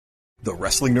The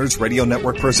Wrestling Nerds Radio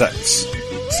Network presents.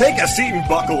 Take a seat and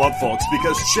buckle up, folks,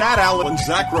 because Chad Allen,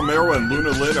 Zach Romero, and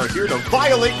Luna Lynn are here to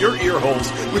violate your ear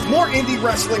holes with more indie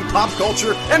wrestling, pop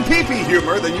culture, and pee-pee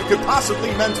humor than you could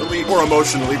possibly mentally or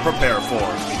emotionally prepare for.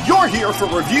 You're here for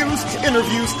reviews,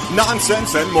 interviews,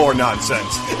 nonsense, and more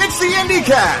nonsense. It's the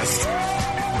IndieCast!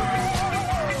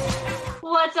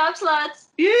 What's up, sluts?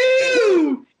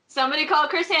 Ew! Somebody call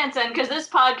Chris Hansen, because this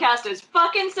podcast is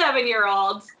fucking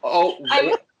 7-year-olds. Oh,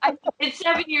 it's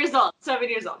 7 years old. 7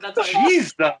 years old. That's all.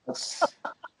 Jesus!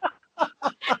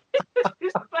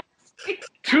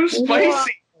 Too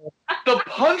spicy. The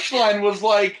punchline was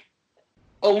like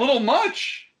a little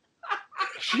much.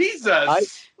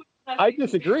 Jesus. I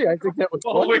disagree. I think that was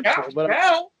wonderful, but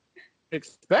I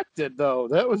expected, though.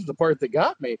 That was the part that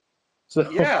got me. So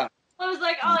yeah. I was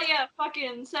like, oh yeah,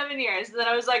 fucking 7 years. And then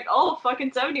I was like, oh, fucking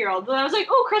 7-year-olds. And then I was like,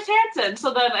 oh, Chris Hansen.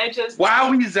 So then I just...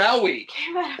 Wowie zowie.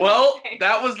 Well,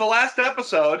 that was the last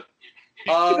episode.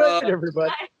 Good night,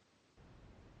 everybody.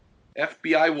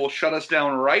 FBI will shut us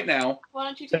down right now. Why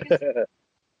don't you take a...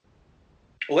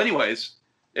 Well, anyways,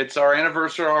 it's our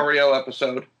anniversary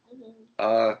episode.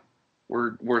 Mm-hmm.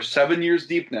 We're 7 years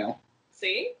deep now.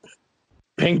 See?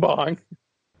 Ping pong.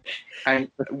 Good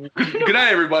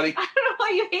night, everybody. I don't know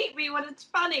why you hate me when it's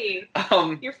funny.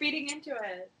 You're feeding into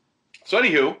it. So,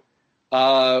 anywho.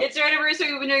 It's our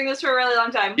anniversary. We've been doing this for a really long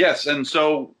time. Yes, and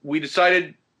so we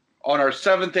decided on our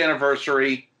 7th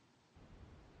anniversary,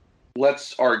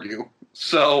 let's argue.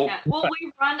 So, yeah. Well,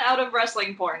 we run out of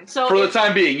wrestling porn. So for the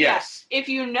time being, yes. If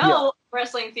you know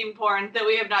wrestling-themed porn that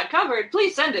we have not covered,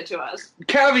 please send it to us.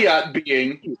 Caveat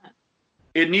being,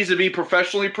 it needs to be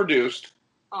professionally produced.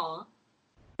 Aw.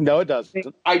 No, it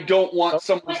doesn't. I don't want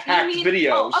someone's hacked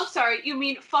videos. Oh, I'm sorry. You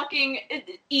mean fucking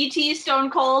E.T. Stone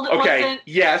Cold? Okay,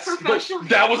 yes, but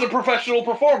that was a professional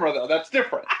performer, though. That's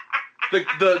different.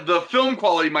 the film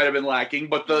quality might have been lacking,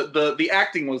 but the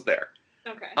acting was there.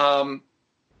 Okay.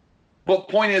 But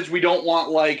point is, we don't want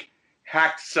like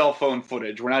hacked cell phone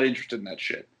footage. We're not interested in that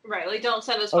shit. Right. Like, don't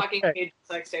send us fucking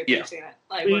sex tape. Yeah. We've seen it.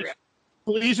 Like, we're good.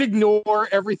 Please ignore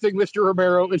everything Mr.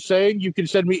 Romero is saying. You can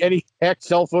send me any hacked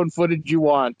cell phone footage you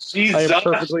want. Jesus. I am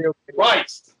perfectly okay.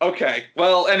 Right. Okay.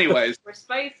 Well, anyways. We're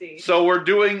spicy. So we're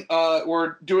doing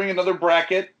another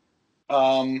bracket.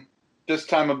 This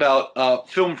time about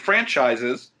film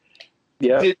franchises.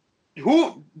 Yeah.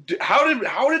 How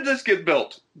did this get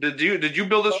built? Did you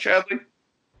build this, Chadley?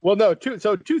 Well, no.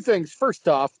 Two things. First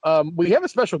off, we have a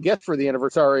special guest for the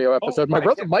Anniversario episode. My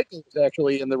brother Michael is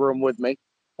actually in the room with me.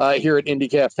 Here at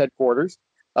IndieCast headquarters,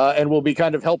 and we'll be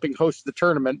kind of helping host the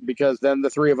tournament because then the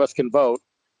three of us can vote,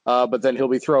 but then he'll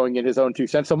be throwing in his own 2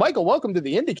 cents. So, Michael, welcome to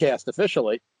the IndieCast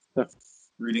officially.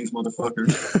 Greetings,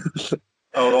 motherfuckers.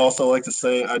 I would also like to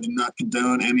say I do not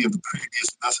condone any of the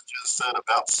previous messages said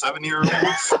about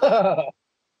 7-year-olds,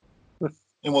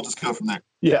 and we'll just go from there.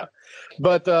 Yeah,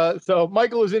 but so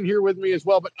Michael is in here with me as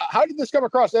well. But how did this come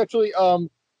across? Actually,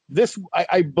 this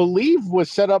I believe was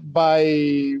set up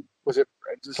by. Was it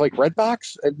just like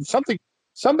Redbox?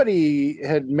 Somebody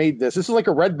had made this. This is like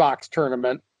a Redbox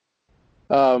tournament.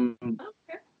 Okay.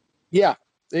 Yeah,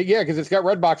 because it's got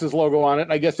Redbox's logo on it.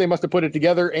 I guess they must have put it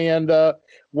together, and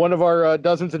one of our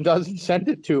dozens and dozens sent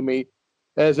it to me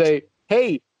as a,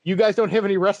 hey, you guys don't have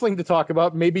any wrestling to talk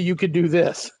about. Maybe you could do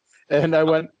this. And I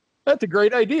went, that's a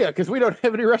great idea because we don't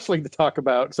have any wrestling to talk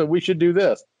about, so we should do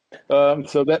this.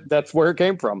 So that's where it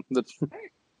came from. That's.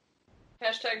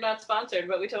 Hashtag not sponsored,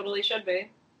 but we totally should be.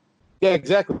 Yeah,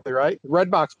 exactly, right?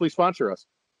 Redbox, please sponsor us.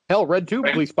 Hell,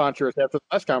 RedTube, please sponsor us after the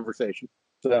last conversation.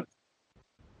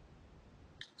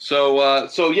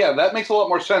 So yeah, that makes a lot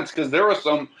more sense because there are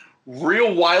some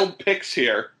real wild picks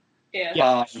here.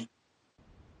 Yeah.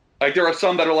 Like there are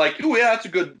some that are like, "Ooh, yeah, that's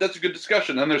a good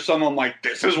discussion." And there's some I'm like,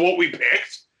 "This is what we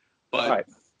picked," but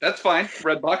that's fine.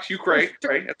 Redbox, you great,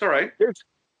 that's all right.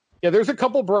 There's a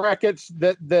couple brackets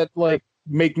that like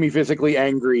make me physically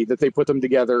angry that they put them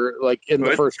together like in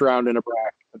the first round in a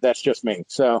bracket. That's just me.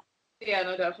 So yeah,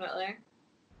 no, definitely.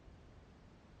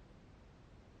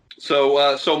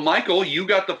 So Michael, you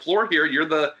got the floor here. You're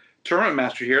the tournament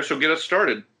master here, so get us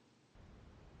started.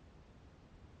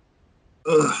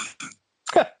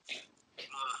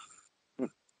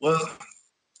 Well,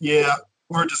 yeah,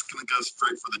 we're just gonna go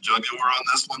straight for the jugular on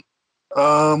this one.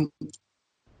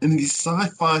 In the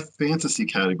sci-fi fantasy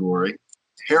category,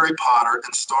 Harry Potter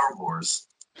and Star Wars.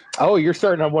 Oh, you're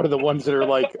starting on one of the ones that are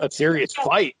like a serious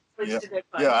fight. Yeah,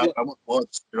 I went blood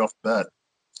straight off the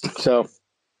bat. So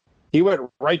he went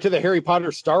right to the Harry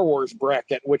Potter Star Wars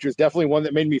bracket, which is definitely one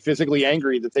that made me physically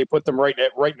angry that they put them right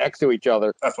next to each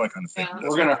other. That's what I kind of think. Yeah.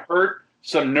 We're gonna hurt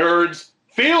some nerds'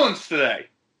 feelings today.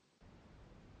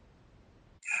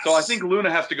 So I think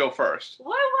Luna has to go first.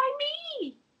 Why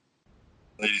me?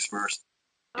 Ladies first.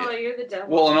 Oh, you're the devil.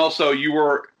 Well, and also you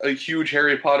were a huge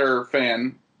Harry Potter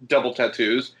fan, double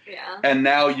tattoos, Yeah. and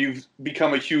now you've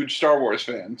become a huge Star Wars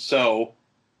fan. So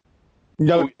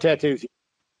No tattoos.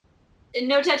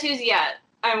 No tattoos yet.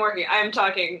 I'm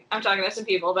talking to some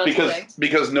people about some things.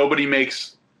 because nobody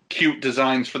makes cute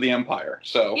designs for the Empire.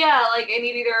 So Yeah, like I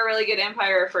need either a really good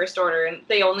Empire or First Order, and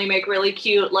they only make really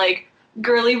cute, like,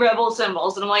 girly rebel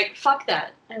symbols, and I'm like, fuck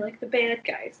that. I like the bad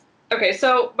guys. Okay,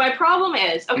 so my problem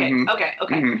is, okay.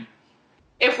 Mhm.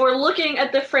 If we're looking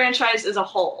at the franchise as a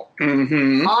whole,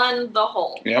 Mhm. on the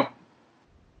whole, Yep.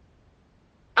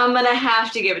 I'm gonna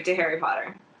have to give it to Harry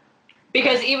Potter.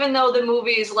 Because even though the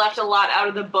movies left a lot out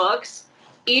of the books,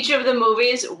 each of the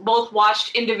movies, both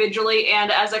watched individually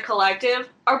and as a collective,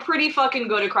 are pretty fucking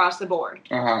good across the board.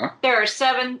 Uh-huh. There are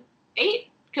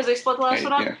 8? Because they split the last 8,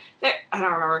 one up? yeah. I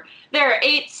don't remember. There are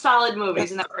 8 solid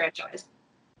movies in that franchise.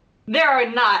 There are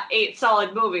not 8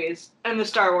 solid movies in the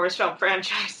Star Wars film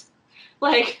franchise.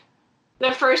 Like,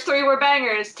 the first 3 were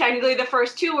bangers. Technically, the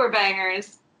first 2 were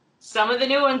bangers. Some of the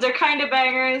new ones are kind of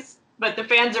bangers, but the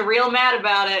fans are real mad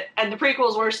about it, and the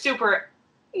prequels were super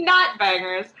not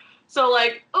bangers. So,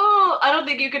 like, I don't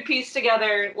think you could piece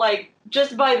together, like,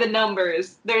 just by the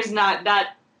numbers, there's not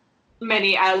that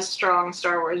many as strong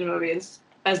Star Wars movies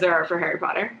as there are for Harry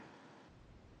Potter.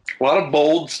 A lot of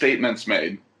bold statements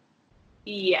made.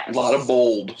 Yes. A lot of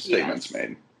bold statements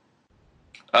made.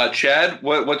 Chad,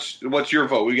 what's your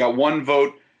vote? We got 1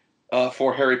 vote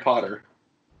for Harry Potter.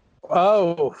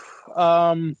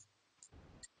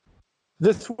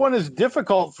 This one is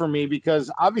difficult for me because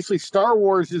obviously Star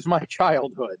Wars is my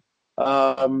childhood.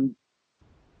 The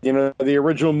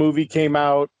original movie came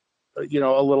out, a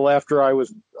little after I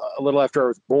was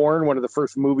born. One of the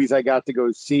first movies I got to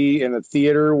go see in a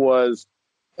theater was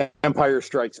Empire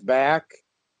Strikes Back.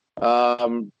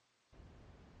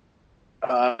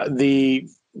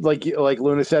 Like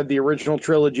Luna said, the original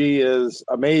trilogy is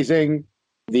amazing.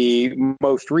 The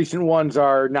most recent ones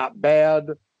are not bad.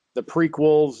 The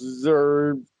prequels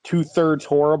are 2/3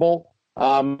 horrible.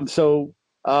 I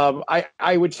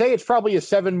would say it's probably a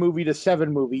 7 movie to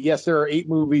 7 movie. Yes, there are 8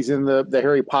 movies in the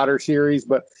Harry Potter series,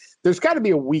 but there's got to be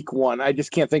a weak one. I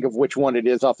just can't think of which one it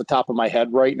is off the top of my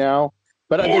head right now.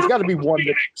 But there's got to be one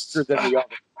that's better than the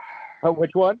other.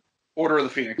 Which one? Order of the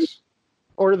Phoenix.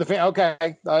 Order of the Phoenix.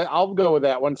 Okay, I'll go with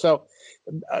that one. So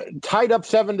tied up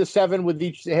 7 to 7 with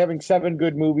each having 7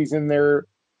 good movies in their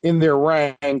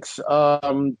ranks.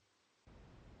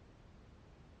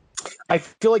 I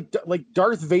feel like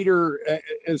Darth Vader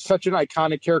is such an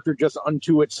iconic character just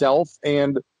unto itself,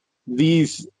 and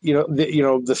these the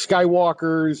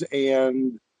Skywalkers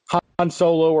and Han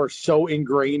Solo are so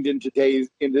ingrained in today's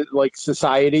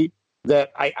society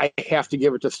that I have to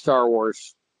give it to Star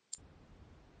Wars.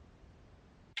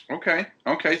 Okay,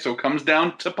 so it comes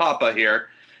down to Papa here.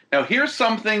 Now, here's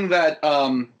something that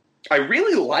I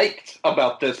really liked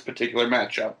about this particular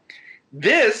matchup.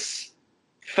 This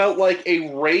felt like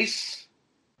a race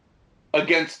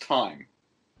against time.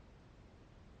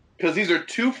 Because these are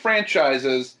 2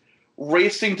 franchises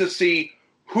racing to see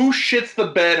who shits the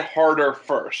bed harder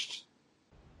first.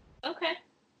 Okay.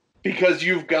 Because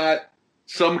you've got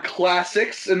some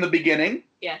classics in the beginning.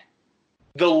 Yeah.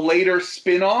 The later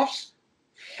spin-offs,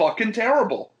 fucking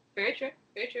terrible. Very true.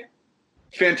 Very true.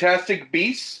 Fantastic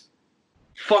Beasts,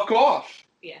 fuck off.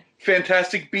 Yeah.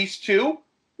 Fantastic Beasts 2,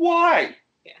 why?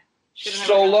 Yeah.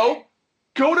 Solo,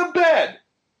 go to bed.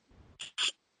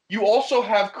 You also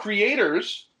have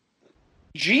creators,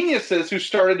 geniuses who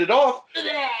started it off,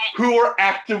 who are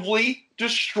actively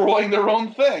destroying their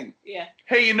own thing. Yeah.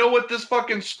 Hey, you know what this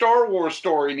fucking Star Wars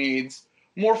story needs?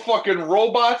 More fucking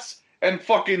robots and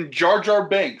fucking Jar Jar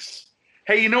Binks.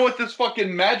 Hey, you know what this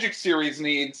fucking Magic series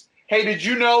needs? Hey, did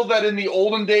you know that in the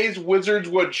olden days, wizards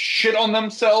would shit on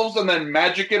themselves and then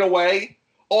magic it away?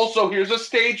 Also, here's a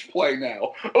stage play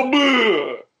now.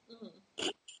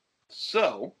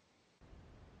 So,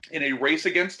 in a race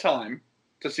against time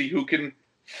to see who can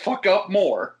fuck up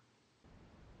more,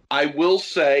 I will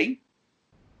say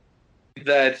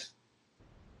that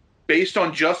based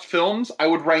on just films, I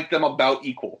would rank them about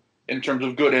equal in terms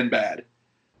of good and bad.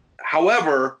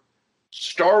 However,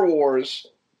 Star Wars,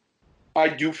 I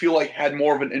do feel like had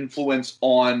more of an influence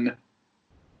on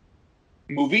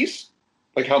movies,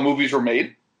 like how movies were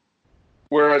made.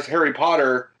 Whereas Harry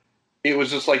Potter, it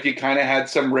was just like you kind of had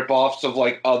some rip-offs of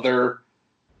like other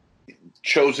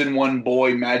chosen one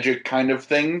boy magic kind of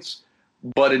things.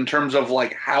 But in terms of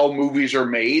like how movies are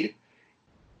made,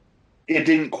 it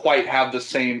didn't quite have the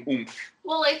same oomph.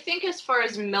 Well, I think as far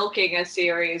as milking a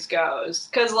series goes,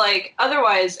 because, like,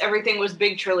 otherwise everything was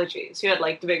big trilogies. You had,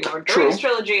 like, the big Lord of the Rings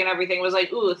trilogy, and everything was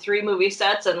like, ooh, 3 movie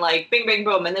sets, and, like, bing, bing,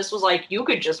 boom. And this was like, you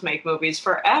could just make movies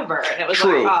forever. And it was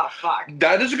like, oh, fuck.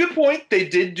 That is a good point. They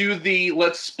did do the,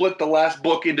 let's split the last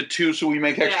book into 2 so we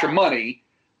make extra money.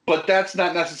 But that's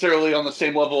not necessarily on the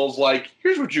same level as, like,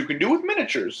 here's what you can do with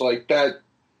miniatures. Like, that,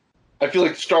 I feel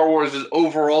like Star Wars is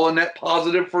overall a net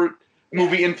positive for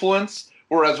movie influence.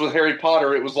 Whereas with Harry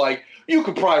Potter, it was like, you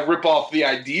could probably rip off the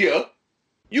idea.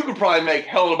 You could probably make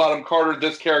Helena Bonham Carter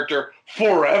this character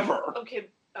forever. Okay,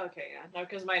 yeah. No,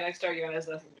 because my next argument has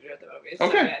nothing to do with the movies.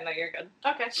 Okay. So, yeah, no, you're good.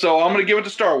 Okay. So I'm going to give it to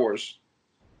Star Wars.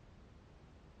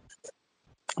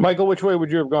 Michael, which way would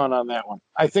you have gone on that one?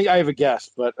 I think I have a guess,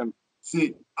 but...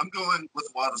 See, I'm going with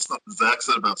a lot of stuff that Zach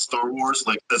said about Star Wars.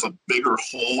 Like, as a bigger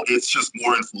whole, it's just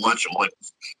more influential. Like,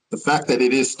 the fact that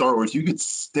it is Star Wars, you could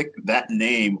stick that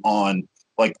name on,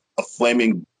 like, a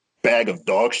flaming bag of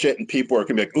dog shit, and people are going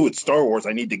to be like, ooh, it's Star Wars,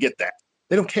 I need to get that.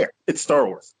 They don't care. It's Star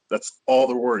Wars. That's all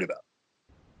they're worried about.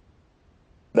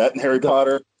 That and Harry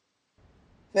Potter.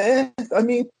 I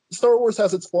mean, Star Wars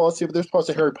has its flaws too, but there's parts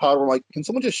of Harry Potter where I'm like, can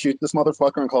someone just shoot this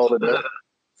motherfucker and call it a day?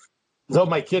 Though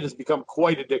my kid has become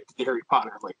quite addicted to Harry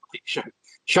Potter. Like,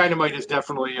 Shinamite is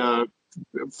definitely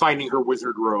finding her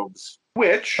wizard robes.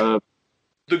 Which,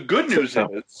 the good news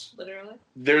is, literally,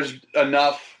 there's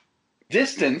enough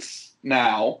distance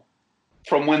now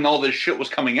from when all this shit was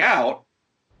coming out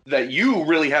that you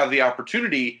really have the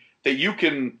opportunity that you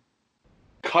can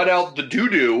cut out the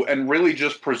doo-doo and really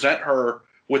just present her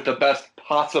with the best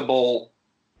possible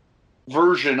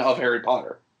version of Harry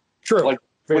Potter. True. Like,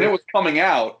 when it was coming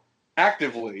out,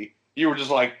 actively, you were just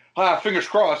like, fingers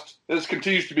crossed, this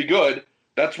continues to be good.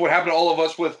 That's what happened to all of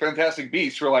us with Fantastic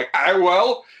Beasts. We're like,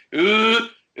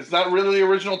 it's not really the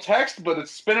original text, but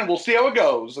it's spinning. We'll see how it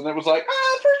goes. And it was like,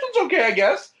 first one's okay, I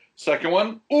guess. Second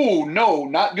one, ooh, no,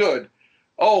 not good.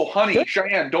 Oh, honey,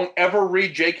 Cheyenne, don't ever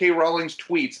read J.K. Rowling's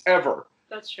tweets, ever.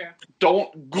 That's true.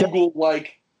 Don't Google,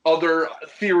 like, other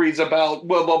theories about,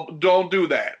 well, don't do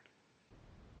that.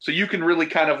 So you can really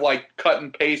kind of, like, cut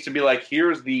and paste and be like,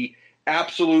 here's the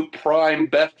absolute prime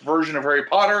best version of Harry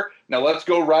Potter. Now let's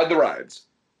go ride the rides.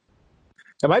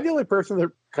 Am I the only person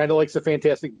that kind of likes the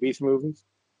Fantastic Beasts movies?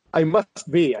 I must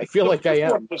be. I feel like I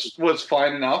am. Was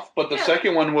fine enough, but the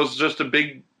second one was just a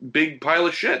big pile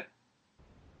of shit.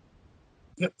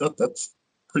 Yeah, that's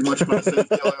pretty much my same feeling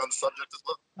on the subject as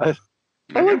well.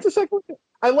 I like the second one.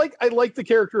 I like the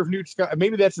character of Newt Scamander.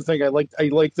 Maybe that's the thing. I like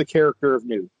the character of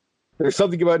Newt. There's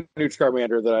something about Newt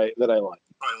Scamander that I like. You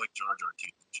probably like Jar Jar too.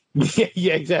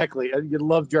 Yeah, exactly. You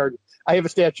love Jar. I have a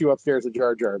statue upstairs of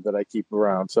Jar Jar that I keep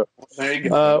around. So there you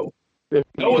go.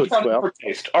 For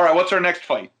taste. All right, what's our next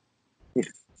fight?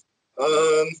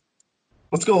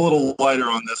 Let's go a little lighter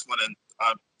on this one, and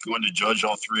I'm going to judge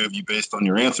all three of you based on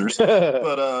your answers.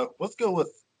 But let's go with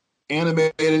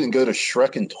animated and go to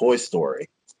Shrek and Toy Story.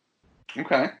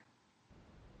 Okay.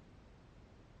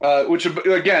 Which,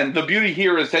 again, the beauty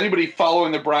here is anybody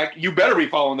following the bracket, you better be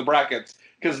following the brackets,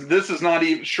 because this is not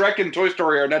even, Shrek and Toy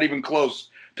Story are not even close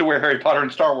to where Harry Potter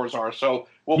and Star Wars are, so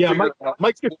we'll figure it out.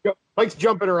 Mike's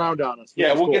jumping around on us.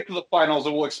 Yeah, we'll get to the finals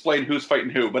and we'll explain who's fighting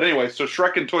who. But anyway, so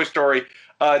Shrek and Toy Story.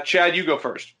 Chad, you go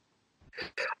first.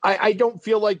 I don't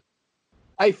feel like,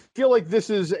 I feel like this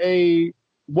is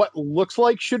what looks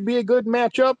like should be a good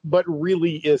matchup, but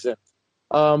really isn't.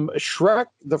 Shrek,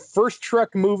 the first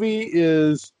Shrek movie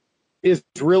is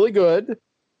really good,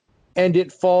 and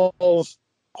it falls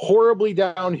horribly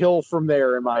downhill from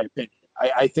there, in my opinion.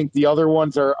 I think the other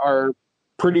ones are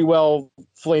pretty well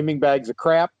flaming bags of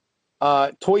crap.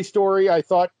 Toy Story, I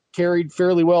thought, carried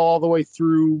fairly well all the way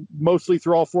through, mostly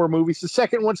through all 4 movies. The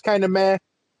second one's kind of meh.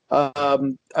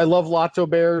 I love Lotso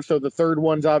Bear, so the third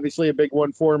one's obviously a big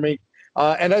one for me.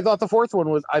 And I thought the fourth one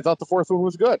was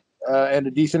good and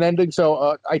a decent ending.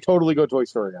 So I totally go Toy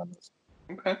Story on this.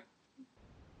 Okay.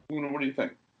 Una, what do you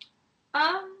think?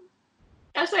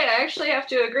 I actually have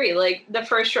to agree. Like, the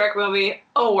first Shrek movie,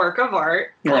 a work of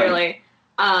art, clearly.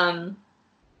 Right.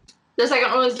 The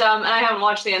second one was dumb, and I haven't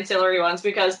watched the ancillary ones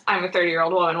because I'm a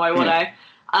 30-year-old woman. Why would I?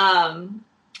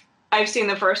 I've seen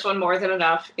the first one more than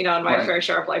enough, in my fair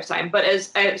share of lifetime. But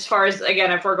as far as,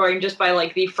 again, if we're going just by,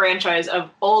 like, the franchise of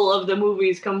all of the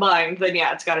movies combined, then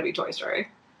yeah, it's got to be Toy Story.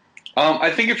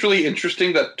 I think it's really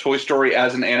interesting that Toy Story,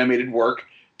 as an animated work,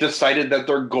 decided that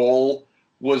their goal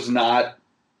was not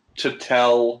to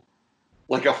tell,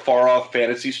 like, a far-off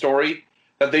fantasy story.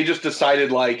 That they just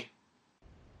decided, like,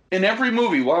 in every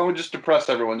movie, why don't we just depress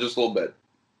everyone just a little bit?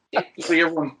 See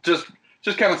everyone just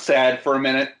kind of sad for a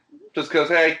minute, just because,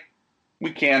 hey,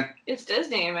 We can. It's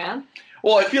Disney, man.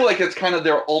 Well, I feel like it's kind of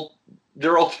their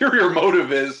ulterior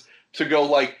motive is to go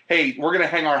like, hey, we're going to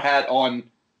hang our hat on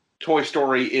Toy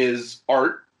Story is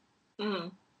art. Mm-hmm.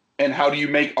 And how do you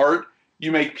make art?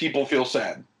 You make people feel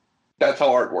sad. That's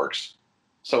how art works.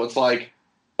 So it's like,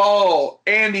 oh,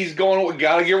 Andy's going,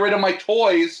 gotta get rid of my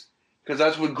toys, because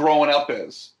that's what growing up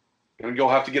is. Gonna go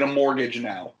have to get a mortgage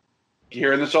now. You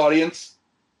hear in this audience?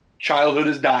 Childhood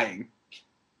is dying.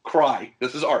 Cry.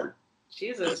 This is art.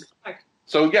 Jesus.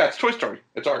 So yeah, it's Toy Story.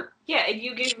 It's art. Yeah, and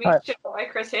you gave me shit about my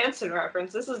Chris Hansen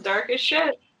reference. This is dark as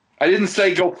shit. I didn't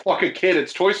say go fuck a kid,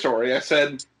 it's Toy Story. I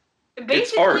said Basically,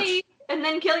 it's art. And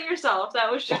then kill yourself.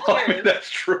 That was just Oh, yours. that's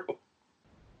true.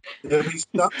 Yeah, he's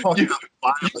not talking about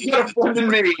violently. You got a friend in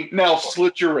me. Now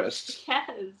slit your wrists. Yes.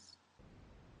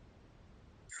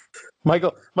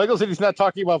 Michael said he's not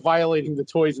talking about violating the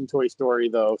toys in Toy Story,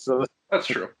 though. So, That's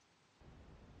true.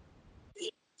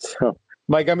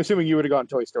 Mike, I'm assuming you would have gone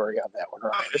Toy Story on that one,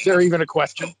 right? Is there even a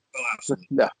question? Oh, absolutely.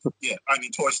 No. Yeah, I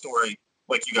mean, Toy Story,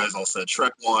 like you guys all said,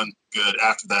 Shrek 1, good.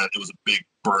 After that, it was a big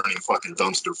burning fucking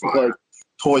dumpster fire. Like-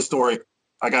 Toy Story,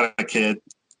 I got a kid.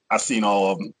 I've seen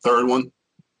all of them. Third one,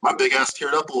 my big ass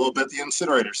teared up a little bit at the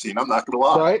incinerator scene. I'm not going to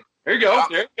lie. Right? There you go.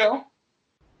 There you go.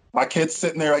 My kid's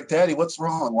sitting there like, Daddy, what's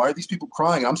wrong? Why are these people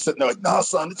crying? I'm sitting there like, nah,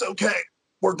 son, it's okay.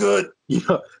 We're good. You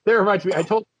know, that reminds me.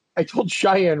 I told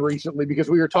Cheyenne recently, because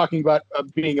we were talking about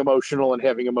being emotional and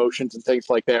having emotions and things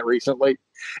like that recently,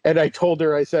 and I told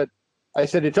her, I said,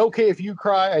 it's okay if you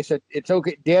cry. I said, it's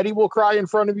okay. Daddy will cry in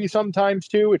front of you sometimes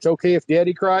too. It's okay if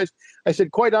Daddy cries. I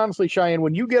said, quite honestly, Cheyenne,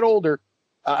 when you get older,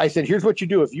 I said, here's what you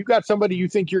do. If you got somebody you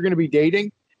think you're going to be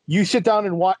dating, you sit down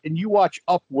and watch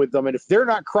Up with them. And if they're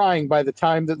not crying by the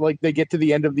time that like they get to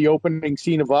the end of the opening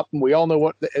scene of Up, and we all know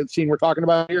what the scene we're talking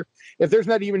about here, if there's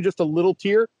not even just a little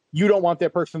tear, you don't want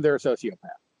that person. They're a sociopath.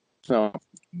 So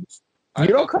you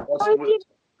don't cry.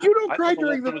 You don't cry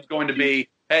during the. It's going to be,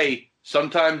 hey,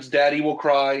 sometimes Daddy will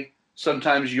cry,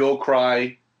 sometimes you'll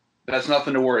cry. That's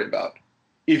nothing to worry about.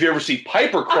 If you ever see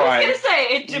Piper cry, I was gonna say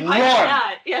it might run,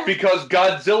 not. Yeah. because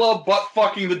Godzilla butt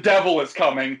fucking the devil is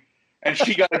coming, and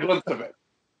she got a glimpse of it.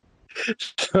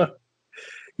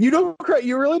 You don't cry.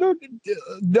 You really don't.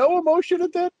 No emotion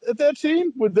at that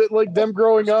scene with like them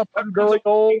growing up and growing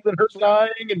old and her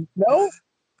dying and no.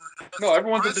 No,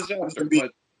 everyone's a disaster.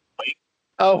 But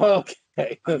Oh, well,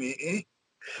 okay. I mean,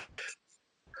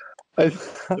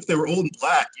 if they were old and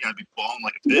black, yeah, I'd be bawling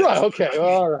like a bitch. Right. Okay.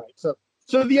 All right.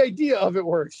 So the idea of it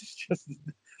works. It's just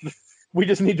we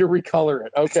just need to recolor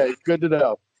it. Okay. Good to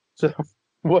know. So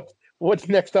what's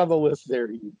next on the list there?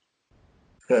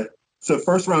 Okay. So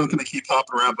first round going to keep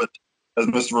hopping around, but as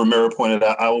Mr. Romero pointed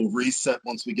out, I will reset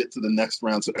once we get to the next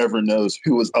round so everyone knows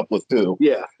who was up with who.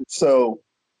 Yeah. So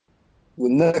the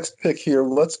next pick here,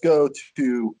 let's go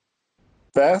to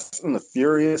Fast and the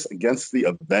Furious against the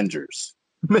Avengers.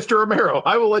 Mr. Romero,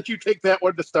 I will let you take that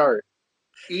one to start.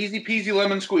 easy peasy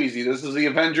lemon squeezy. This is the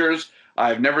Avengers.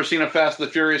 I've never seen a Fast and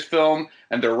the Furious film,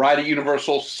 and their ride at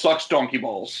Universal sucks donkey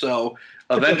balls. So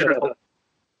Avengers.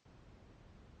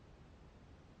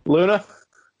 Luna?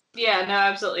 Yeah, no,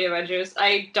 absolutely Avengers.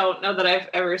 I don't know that I've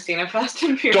ever seen a Fast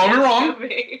and Furious Don't be wrong.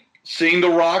 movie. Seeing The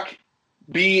Rock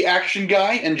be action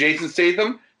guy and Jason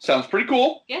Statham sounds pretty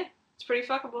cool, Yeah, it's pretty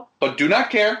fuckable. but do not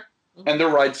care, and their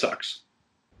ride sucks.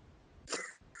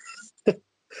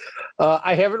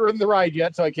 I haven't ridden the ride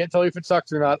yet, so I can't tell you if it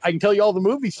sucks or not. I can tell you all the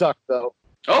movies suck, though.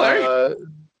 Oh, there you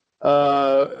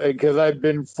go. Because I've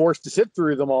been forced to sit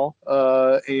through them all,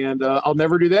 and I'll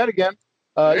never do that again.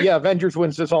 Yeah, Avengers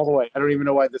wins this all the way. I don't even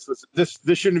know why this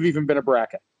shouldn't have even been a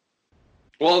bracket.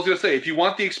 Well, I was going to say, if you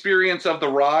want the experience of the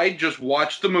ride, just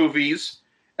watch the movies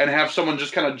and have someone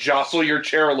just kind of jostle your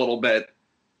chair a little bit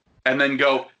and then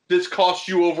go, this costs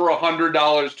you over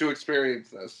 $100 to experience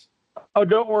this. Oh,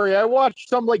 don't worry. I watched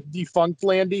some like Defunct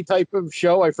Landy type of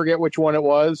show. I forget which one it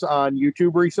was on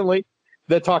YouTube recently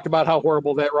that talked about how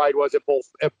horrible that ride was at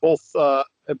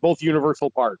both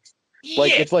Universal parks.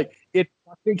 Like it's like it's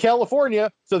in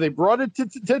California, so they brought it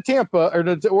to Tampa or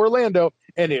to Orlando,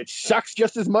 and it sucks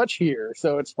just as much here.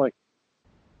 So it's like,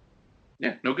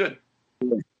 Yeah, no good.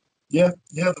 Yeah,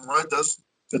 the ride does.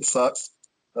 It sucks.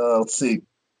 Let's see.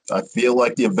 I feel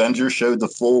like the Avengers showed the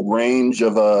full range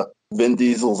of Vin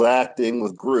Diesel's acting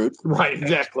with Groot, right,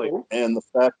 exactly. and the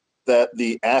fact that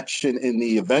the action in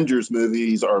the Avengers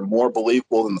movies are more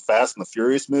believable than the Fast and the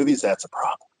Furious movies, that's a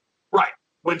problem. Right.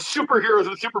 When superheroes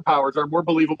with superpowers are more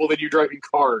believable than you driving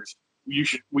cars,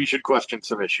 we should question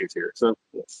some issues here. So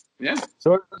yes. Yeah.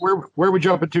 So where we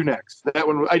jumping to next? That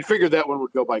one, I figured that one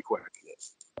would go by quick.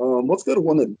 Yes. Let's go to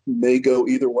one that may go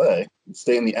either way.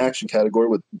 Stay in the action category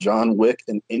with John Wick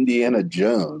and Indiana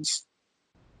Jones.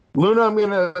 Luna, I'm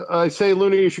gonna say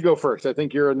Luna, you should go first. I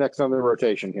think you're next on the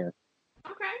rotation here.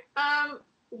 Okay.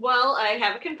 Well, I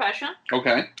have a confession.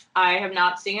 Okay. I have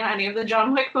not seen any of the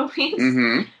John Wick movies.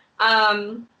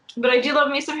 Mm-hmm. But I do love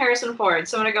me some Harrison Ford,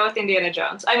 so I'm gonna go with Indiana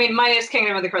Jones. I mean, minus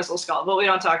Kingdom of the Crystal Skull, but we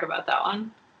don't talk about that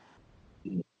one.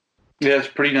 Yeah, it's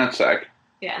pretty nutsack.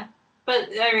 Yeah, but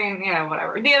I mean,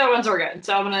 whatever. The other ones were good,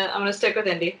 so I'm gonna stick with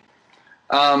Indy.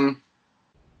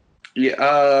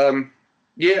 Yeah.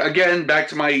 Again, back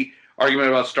to my argument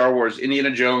about Star Wars.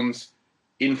 Indiana Jones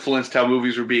influenced how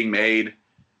movies were being made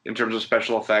in terms of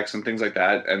special effects and things like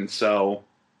that, and so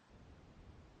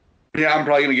yeah, I'm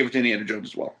probably gonna give it to Indiana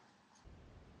Jones as well.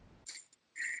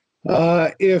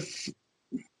 If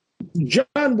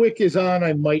John Wick is on,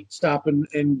 I might stop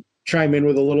and chime in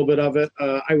with a little bit of it.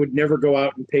 I would never go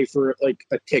out and pay for like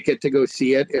a ticket to go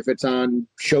see it if it's on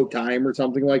Showtime or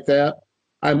something like that.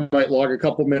 I might log a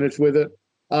couple minutes with it.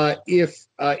 If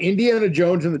Indiana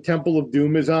Jones and the Temple of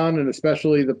Doom is on, and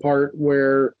especially the part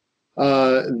where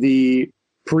the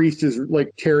priest is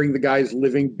like tearing the guy's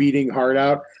living, beating heart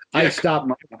out, I stop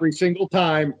every single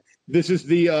time. This is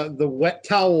the wet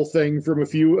towel thing from a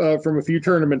few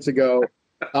tournaments ago.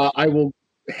 I will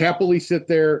happily sit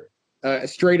there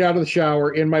straight out of the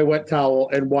shower in my wet towel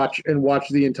and watch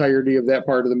the entirety of that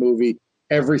part of the movie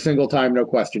every single time, no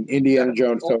question. Indiana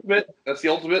Jones. That's the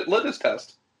ultimate litmus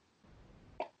test.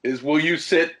 Is will you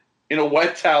sit in a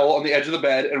wet towel on the edge of the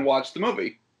bed and watch the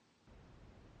movie?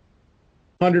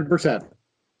 100%.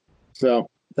 So,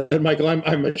 and Michael,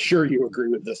 I'm sure you agree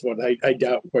with this one. I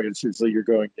doubt quite seriously you're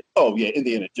going to. Oh yeah,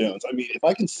 Indiana Jones. I mean, if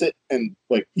I can sit and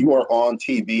like you are on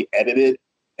TV edited,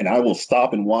 and I will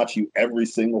stop and watch you every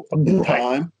single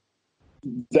time.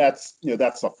 That's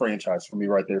a franchise for me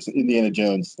right there. So Indiana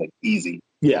Jones, like easy.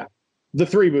 Yeah, the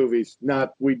three movies.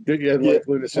 Not we. Like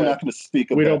Luna said, we're not going to speak.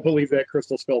 We don't believe that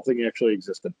Crystal Skull thing actually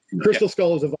existed. Crystal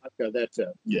Skull is a vodka. That's it.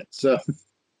 Yeah. So,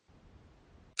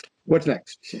 what's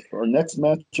next? For our next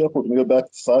matchup, we're going to go back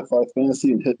to sci-fi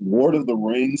fantasy and hit Lord of the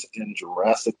Rings and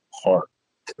Jurassic Park.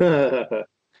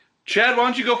 Chad, why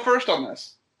don't you go first on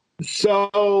this?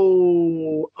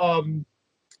 So,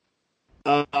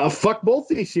 fuck both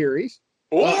these series.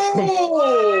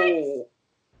 Oh!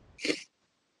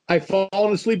 I've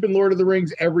fallen asleep in Lord of the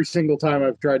Rings every single time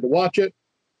I've tried to watch it.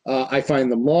 I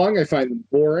find them long. I find them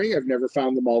boring. I've never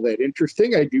found them all that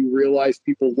interesting. I do realize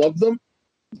people love them.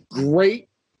 Great.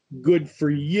 Good for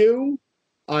you.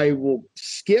 I will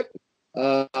skip.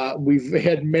 We've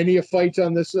had many fights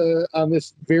on this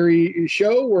very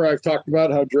show where I've talked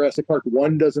about how Jurassic Park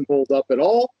 1 doesn't hold up at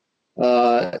all.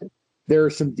 There are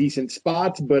some decent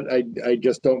spots, but I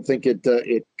just don't think it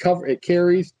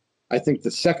carries. I think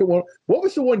the second one. What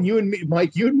was the one you and me,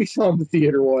 Mike? You and me saw in the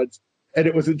theater once, and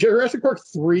it was a Jurassic Park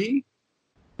 3.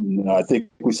 No, I think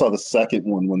we saw the second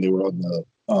one when they were on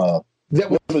the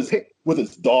with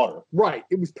his daughter. Right.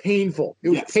 It was painful.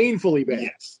 It was painfully bad.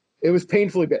 Yes. It was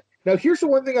painfully bad. Now, here's the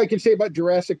one thing I can say about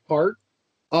Jurassic Park.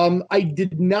 I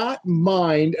did not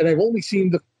mind, and I've only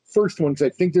seen the first one because I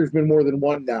think there's been more than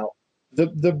one now.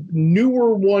 The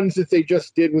newer ones that they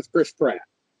just did with Chris Pratt.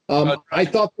 I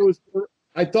thought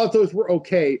those were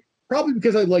okay. Probably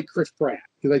because I like Chris Pratt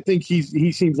because I think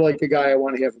he seems like a guy I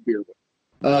want to have a beer with.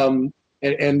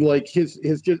 And like his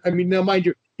just, I mean, now mind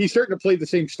you, he's starting to play the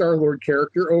same Star-Lord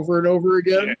character over and over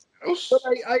again. Yes. But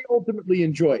I ultimately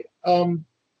enjoy it.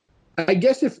 I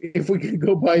guess if we could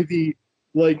go by the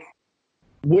like,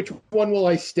 which one will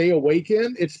I stay awake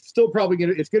in? It's still probably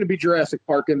gonna be Jurassic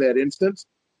Park in that instance,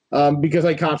 because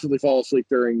I constantly fall asleep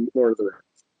during Lord of the Rings.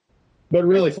 But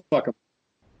really, fuck them.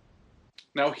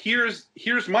 Now here's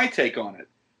my take on it.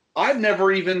 I've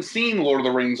never even seen Lord of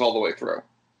the Rings all the way through.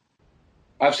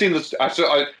 I've seen this. I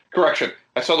saw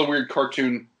the weird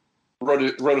cartoon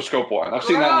rotoscope one. I've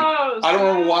seen that one. I don't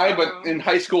remember why, but in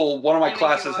high school, one of my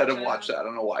classes had to watch that. I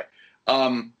don't know why.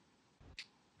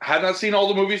 Have not seen all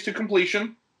the movies to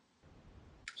completion.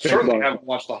 Certainly haven't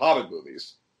watched the Hobbit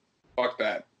movies. Fuck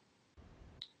that.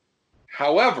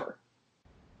 However,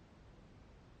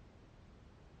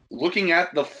 looking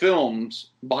at the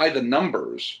films by the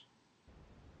numbers,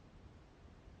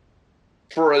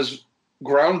 for as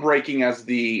groundbreaking as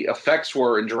the effects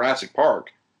were in Jurassic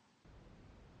Park,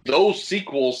 those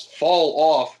sequels fall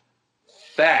off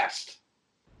fast.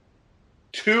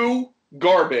 2,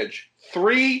 garbage.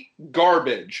 3,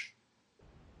 garbage.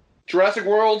 Jurassic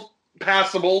World,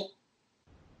 passable.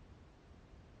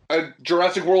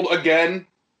 Jurassic World again,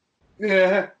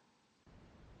 yeah.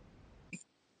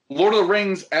 Lord of the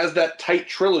Rings as that tight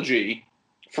trilogy,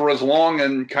 for as long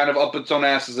and kind of up its own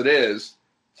ass as it is,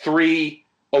 3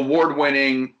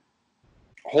 award-winning,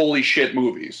 holy shit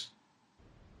movies.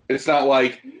 It's not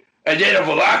like, and then a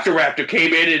velociraptor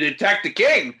came in and attacked the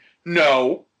king.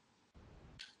 No.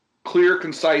 Clear,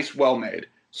 concise, well made.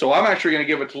 So I'm actually going to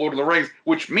give it to Lord of the Rings,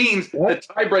 which means the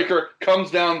tiebreaker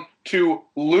comes down to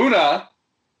Luna,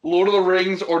 Lord of the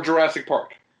Rings, or Jurassic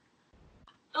Park.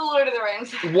 Lord of the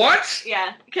Rings. What?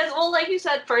 Yeah, because, well, like you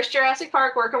said, first Jurassic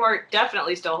Park, work of art,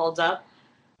 definitely still holds up.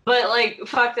 But, like,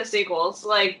 fuck the sequels.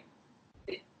 Like,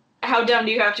 how dumb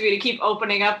do you have to be to keep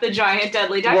opening up the giant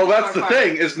deadly dinosaur? Well, that's the park?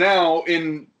 thing, is now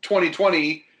in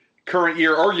 2020, current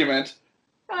year argument,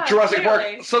 Jurassic Park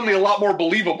suddenly a lot more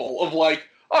believable of like,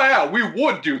 oh yeah, we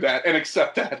would do that and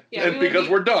accept that, Yeah, and because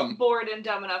we're dumb. Bored and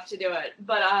dumb enough to do it.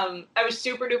 But I was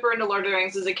super duper into Lord of the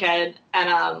Rings as a kid,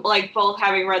 and like both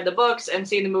having read the books and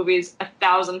seen the movies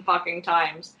 1,000 fucking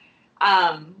times.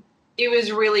 It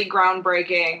was really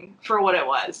groundbreaking for what it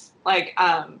was. Like,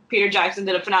 Peter Jackson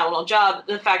did a phenomenal job.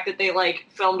 The fact that they like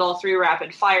filmed all 3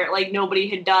 rapid fire, like nobody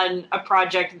had done a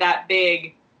project that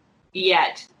big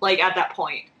yet, like at that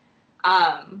point.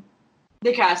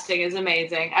 The casting is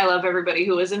amazing. I love everybody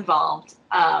who was involved.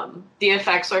 The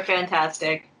effects are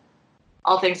fantastic,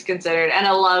 all things considered, and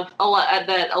I love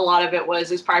that a lot of it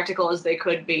was as practical as they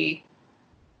could be.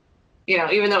 You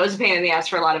know, even though it was a pain in the ass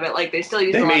for a lot of it, like they still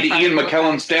used. They made Ian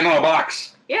McKellen stand on a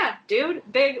box. Yeah, dude,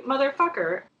 big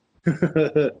motherfucker.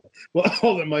 Well,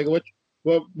 hold on, Michael.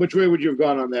 Which way would you have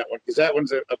gone on that one? Because that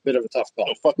one's a bit of a tough call.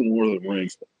 Oh, fucking Lord of the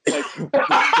Rings. That's a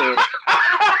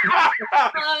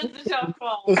tough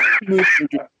call. Those movies are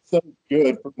just so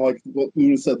good. From like what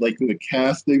Luna said, like the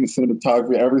casting, the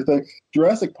cinematography, everything.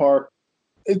 Jurassic Park,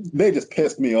 they just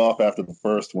pissed me off after the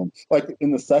first one. Like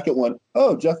in the second one,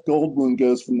 oh, Jeff Goldblum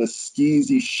goes from this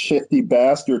skeezy, shifty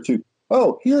bastard to,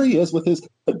 oh, here he is with his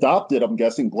adopted, I'm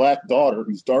guessing, black daughter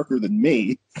who's darker than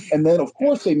me. And then, of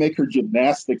course, they make her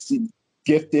gymnastics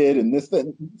gifted and this,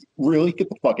 then really get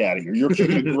the fuck out of here. You're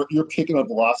kicking a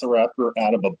velociraptor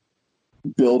out of a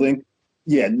building.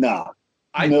 Yeah, nah.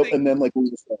 And then, like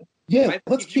we said,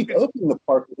 let's keep opening the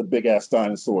park with the big ass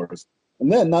dinosaurs.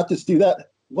 And then, not just do that,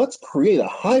 let's create a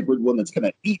hybrid one that's going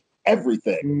to eat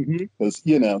everything. Because,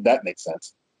 that makes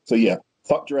sense. So, yeah,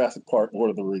 fuck Jurassic Park,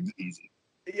 Lord of the Rings, easy.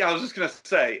 Yeah, I was just going to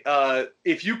say,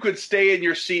 if you could stay in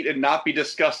your seat and not be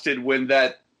disgusted when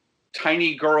that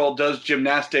tiny girl does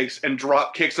gymnastics and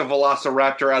drop kicks a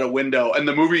velociraptor out a window, and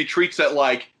the movie treats it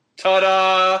like,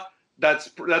 ta-da, that's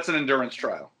an endurance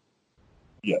trial.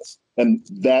 Yes. And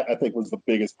that, I think, was the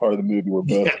biggest part of the movie where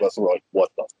both of us were like, what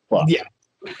the fuck? Yeah.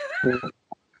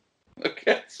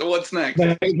 Okay, so what's next?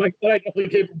 I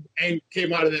definitely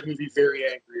came out of that movie very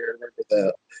angry. I remember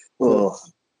that. Ugh.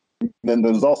 Then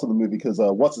there was also the movie because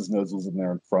What's-His-Nose was in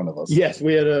there in front of us. Yes,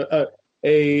 we had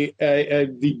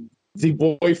the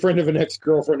boyfriend of an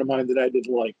ex-girlfriend of mine that I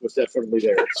didn't like was definitely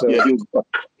there. So he was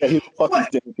fucking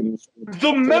dick.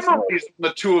 The memories of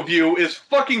the two of you is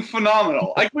fucking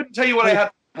phenomenal. I couldn't tell you what I had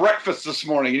for breakfast this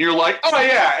morning, and you're like, oh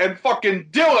yeah, and fucking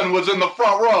Dylan was in the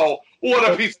front row. What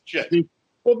a piece of shit.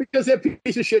 Well, because that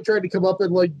piece of shit tried to come up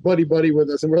and like buddy with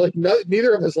us, and we're like, no,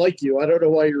 neither of us like you. I don't know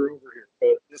why you're over here.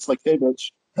 But it's like, hey,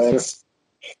 bitch. Thanks.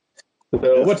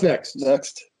 So what's next?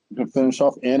 Next, we can finish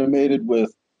off animated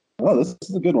with, this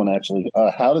is a good one, actually.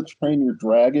 How to Train Your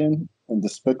Dragon and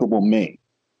Despicable Me.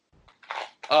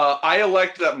 I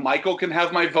elect that Michael can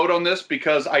have my vote on this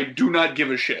because I do not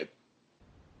give a shit.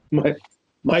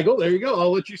 Michael, there you go.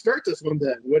 I'll let you start this one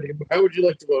then. How would you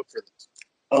like to vote for this?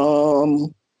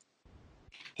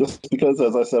 Just because,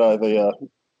 as I said, I have a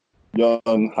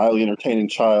young, highly entertaining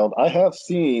child. I have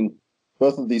seen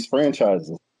both of these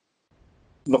franchises.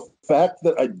 The fact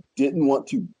that I didn't want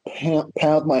to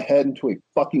pound my head into a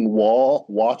fucking wall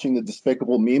watching the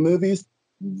Despicable Me movies,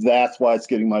 that's why it's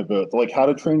getting my vote. Like, How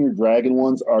to Train Your Dragon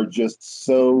ones are just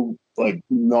so, like,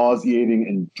 nauseating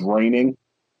and draining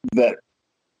that,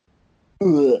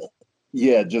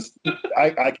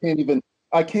 I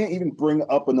can't even bring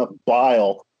up enough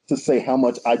bile to say how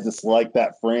much I dislike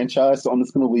that franchise, so I'm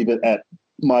just going to leave it at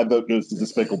my vote goes to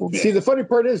Despicable Me. See, the funny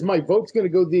part is my vote's going to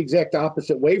go the exact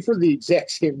opposite way for the exact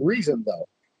same reason, though.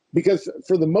 Because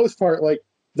for the most part, like,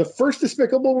 the first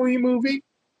Despicable Me movie,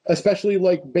 especially,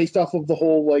 like, based off of the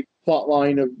whole, like, plot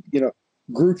line of,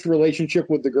 Groot's relationship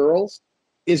with the girls,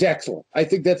 is excellent. I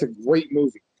think that's a great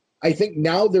movie. I think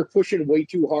now they're pushing way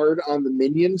too hard on the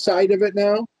Minion side of it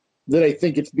now that I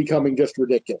think it's becoming just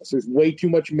ridiculous. There's way too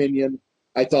much Minion.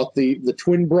 I thought the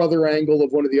twin brother angle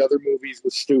of one of the other movies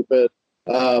was stupid.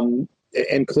 And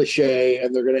cliche,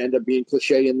 and they're going to end up being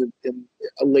cliche in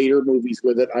later movies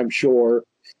with it, I'm sure.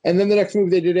 And then the next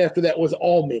movie they did after that was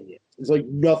all Minions. It's like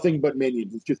nothing but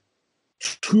Minions. It's just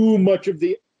too much of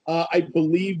the. I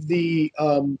believe the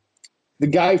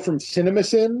guy from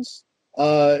CinemaSins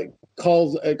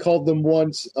called them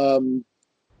once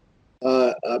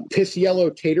piss yellow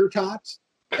tater tots,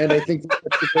 and I think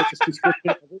that's the greatest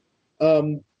description of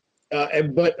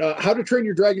it. But How to Train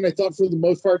Your Dragon, I thought for the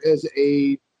most part as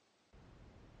a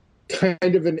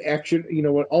kind of an action,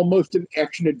 almost an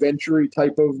action adventure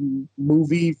type of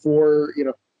movie for,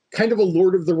 kind of a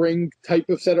Lord of the Ring type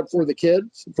of setup for the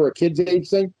kids, for a kids age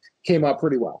thing, came out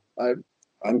pretty well.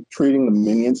 I'm treating the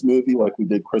Minions movie like we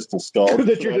did Crystal Skull.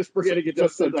 That you're just forgetting it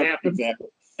just so happen. Exactly.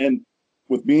 And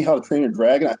with me, How to Train Your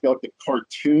Dragon, I feel like the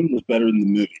cartoon was better than the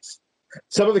movies.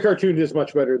 Some of the cartoon is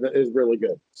much better. That is really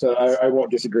good. So I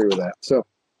won't disagree with that. So,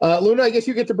 Luna, I guess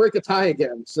you get to break a tie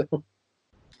again. So.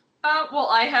 Well,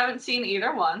 I haven't seen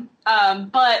either one,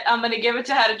 but I'm going to give it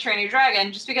to How to Train Your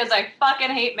Dragon just because I fucking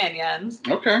hate Minions.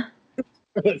 Okay.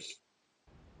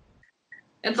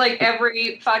 It's like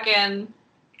every fucking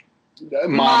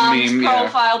mom's meme,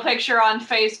 profile picture on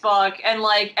Facebook, and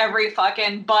like every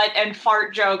fucking butt and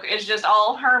fart joke is just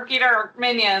all Peter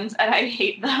Minions, and I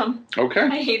hate them. Okay.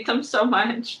 I hate them so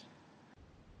much.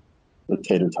 The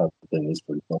tater tot thing is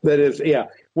pretty cool. That is, yeah.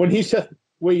 When he said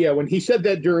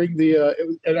that during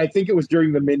the, and I think it was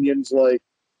during the Minions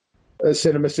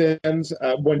Cinema Sins,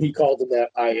 when he called them that,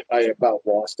 I about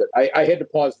lost it. I had to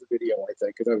pause the video, I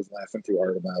think, because I was laughing too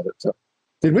hard about it. So,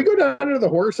 did we go down into the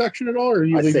horror section at all, or are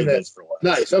you leaving that for last?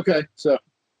 Nice, okay. So,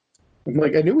 I'm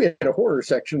like, I knew we had a horror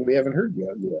section we haven't heard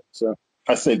yet. So,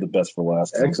 I saved the best for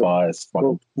last. Excellent.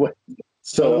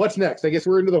 So, what's next? I guess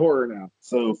we're into the horror now.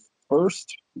 So,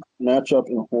 first matchup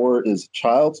in horror is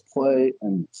Child's Play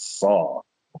and Saw.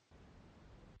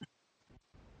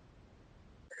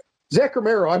 Zach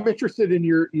Romero, I'm interested in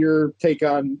your take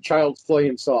on Child's Play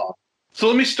and Saw. So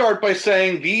let me start by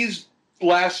saying these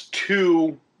last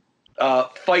two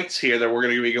fights here that we're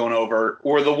going to be going over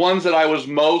were the ones that I was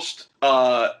most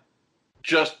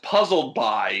just puzzled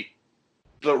by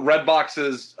the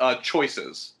Redbox's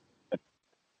choices.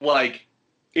 Like,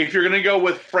 if you're going to go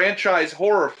with franchise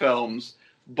horror films,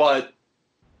 but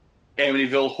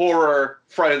Amityville Horror,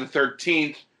 Friday the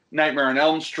 13th, Nightmare on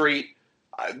Elm Street,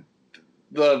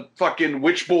 the fucking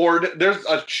Witchboard, there's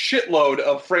a shitload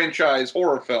of franchise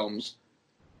horror films.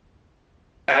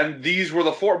 And these were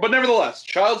the four. But nevertheless,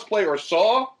 Child's Play or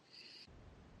Saw,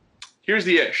 here's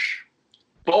the ish.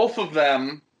 Both of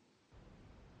them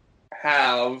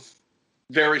have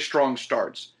very strong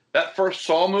starts. That first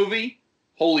Saw movie,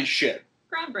 holy shit.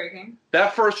 Groundbreaking.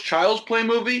 That first Child's Play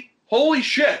movie, holy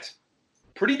shit.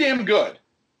 Pretty damn good.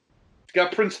 It's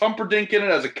got Prince Humperdinck in it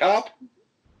as a cop.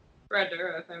 Brad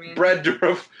Dourif, I mean. Brad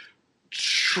Dourif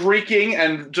shrieking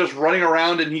and just running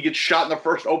around, and he gets shot in the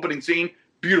first opening scene.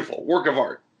 Beautiful. Work of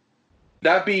art.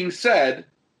 That being said,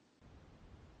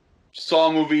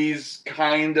 Saw movies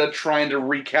kind of trying to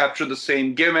recapture the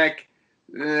same gimmick.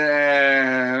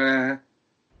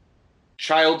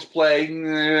 Child's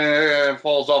Play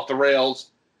falls off the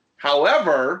rails.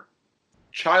 However,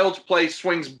 Child's Play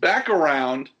swings back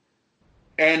around,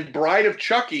 and Bride of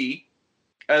Chucky,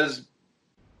 as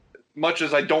much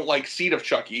as I don't like Seed of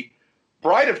Chucky,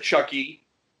 Bride of Chucky...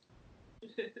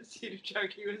 Seed of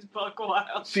Chucky was buck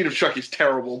wild. Seed of Chucky's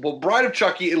terrible, but Bride of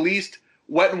Chucky at least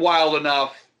wet and wild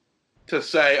enough to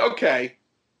say, okay,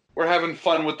 we're having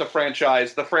fun with the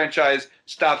franchise. The franchise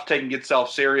stops taking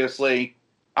itself seriously.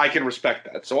 I can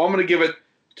respect that. So I'm going to give it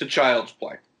to Child's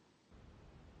Play.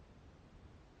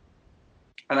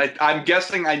 And I'm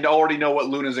guessing I already know what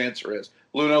Luna's answer is.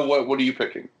 Luna, what are you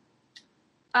picking?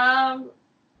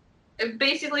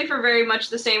 Basically for very much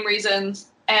the same reasons,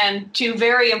 and two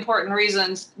very important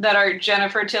reasons that are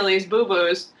Jennifer Tilly's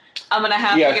boo-boos. I'm going to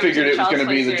have to give I figured it was going to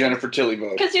be the series. Jennifer Tilly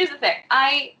vote. Because here's the thing.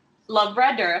 I love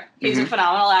Brad Dourif. He's a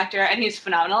phenomenal actor, and he's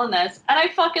phenomenal in this. And I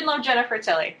fucking love Jennifer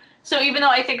Tilly. So even though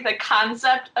I think the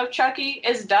concept of Chucky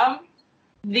is dumb,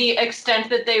 the extent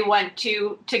that they went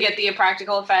to get the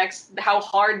practical effects, how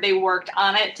hard they worked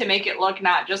on it to make it look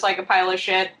not just like a pile of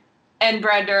shit, and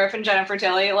Brad Dourif and Jennifer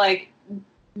Tilly, like,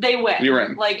 they win. You're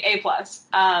in. Like, A+.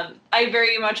 I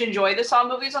very much enjoy the Saw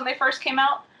movies when they first came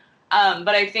out,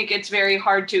 but I think it's very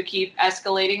hard to keep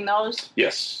escalating those.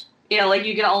 Yes. You know, like,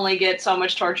 you can only get so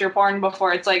much torture porn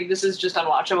before it's like, this is just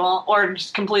unwatchable, or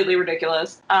just completely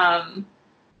ridiculous. But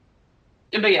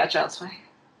yeah, Child's Play.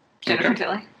 Jennifer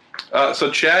Tilly. So,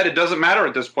 Chad, it doesn't matter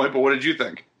at this point, but what did you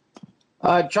think?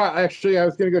 Actually, I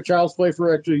was going to go Child's Play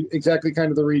for actually exactly kind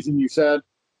of the reason you said.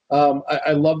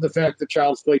 I love the fact that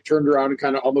Child's Play turned around and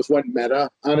kind of almost went meta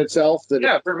on itself. That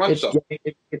Yeah, very much so.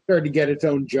 It started to get its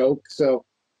own joke. So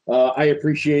I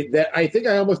appreciate that. I think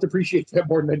I almost appreciate that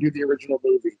more than I do the original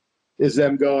movie, is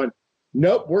them going,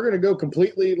 nope, we're going to go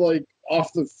completely like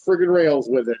off the friggin' rails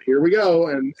with it. Here we go,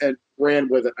 and ran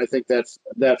with it. I think that's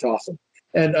awesome.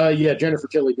 And yeah, Jennifer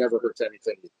Tilly never hurts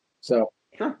anything. So,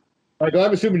 Sure. Michael,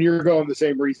 I'm assuming you're going the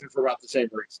same reason for about the same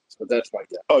reasons, but that's my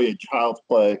guess. Oh yeah, Child's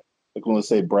Play. Like when they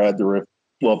say Brad Dourif,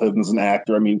 love him as an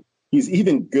actor. I mean, he's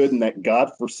even good in that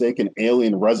godforsaken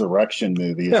Alien Resurrection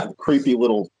movie. It's a creepy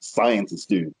little scientist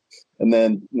dude. And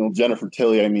then, Jennifer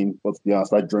Tilly, I mean, let's be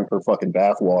honest, I drink her fucking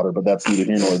bathwater, but that's neither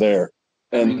here nor there.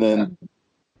 And then,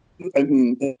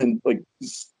 and like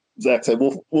Zach said,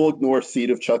 we'll ignore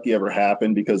Seed of Chucky ever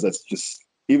happened because that's just,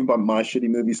 even by my shitty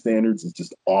movie standards, it's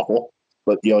just awful.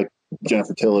 But like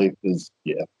Jennifer Tilly is,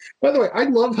 yeah. By the way, I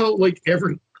love how like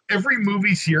every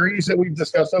movie series that we've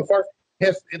discussed so far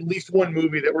has at least one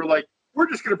movie that we're like, we're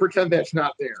just going to pretend that's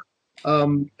not there.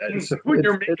 When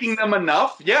you're making them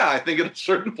enough, yeah, I think at a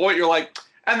certain point you're like,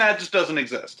 and that just doesn't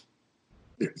exist.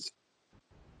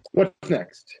 What's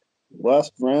next?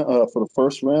 Last round for the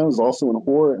first round is also in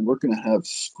horror, and we're going to have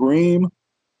Scream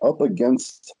up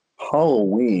against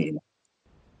Halloween.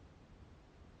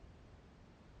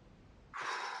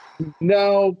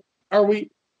 Now, are we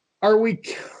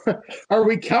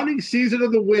counting Season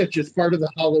of the Witch as part of the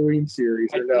Halloween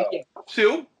series or no?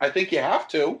 I think you have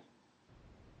to.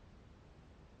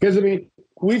 Because, I mean,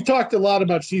 we've talked a lot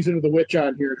about Season of the Witch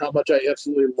on here and how much I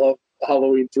absolutely love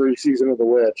Halloween 3 Season of the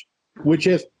Witch, which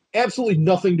has absolutely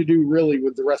nothing to do really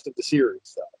with the rest of the series.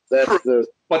 So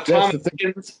but Tom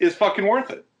Higgins is fucking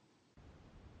worth it.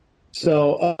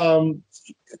 So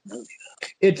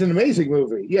it's an amazing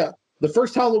movie. Yeah. The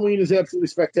first Halloween is absolutely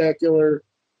spectacular.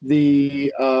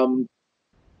 And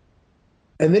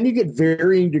then you get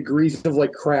varying degrees of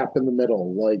like crap in the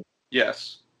middle. Like,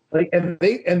 yes. Like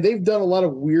they've done a lot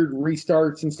of weird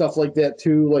restarts and stuff like that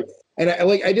too. Like, and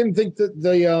I didn't think that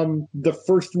the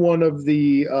first one of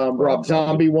the Rob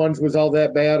Zombie ones was all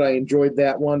that bad. I enjoyed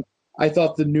that one. I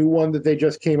thought the new one that they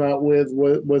just came out with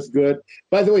was good.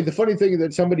 By the way, the funny thing is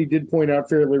that somebody did point out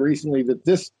fairly recently that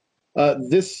this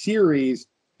series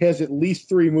has at least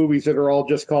 3 movies that are all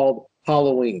just called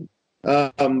Halloween.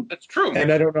 That's true.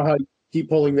 And I don't know how you keep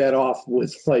pulling that off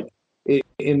with like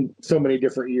in so many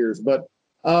different years, but.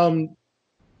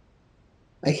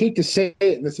 I hate to say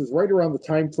it, and this is right around the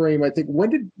time frame. I think, when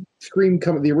did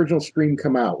the original Scream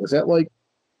come out? Was that like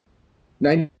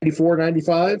 94,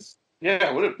 95? Yeah,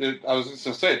 I was just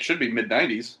going to say it should be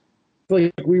mid-90s.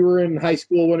 Like we were in high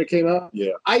school when it came out.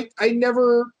 Yeah. I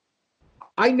never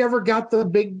got the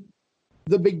big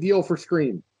deal for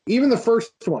Scream. Even the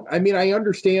first one. I mean, I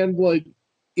understand like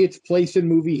its place in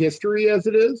movie history as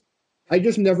it is. I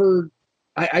just never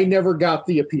got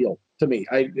the appeal. To me,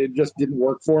 it just didn't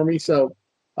work for me. So,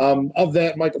 of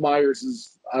that, Michael Myers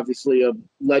is obviously a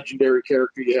legendary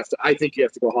character. I think you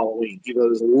have to go Halloween.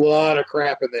 There's a lot of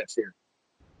crap in that series.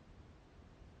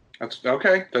 That's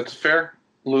okay. That's fair.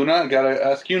 Luna, I gotta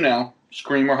ask you now: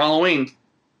 Scream or Halloween?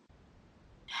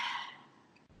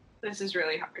 This is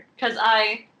really hard because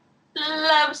I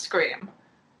love Scream.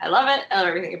 I love it. I love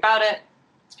everything about it.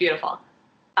 It's beautiful.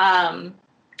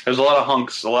 There's a lot of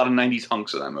hunks, a lot of 90s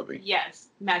hunks in that movie. Yes.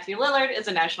 Matthew Lillard is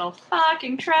a national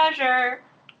fucking treasure.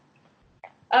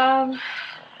 And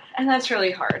that's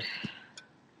really hard.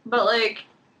 But, like,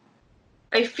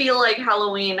 I feel like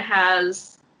Halloween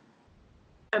has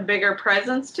a bigger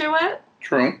presence to it.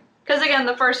 True. Because, again,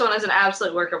 the first one is an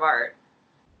absolute work of art.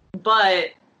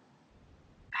 But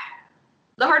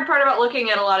the hard part about looking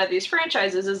at a lot of these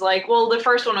franchises is, like, well, the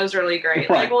first one was really great.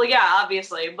 Right. Like, well, yeah,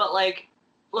 obviously. But, like,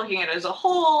 looking at it as a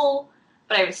whole,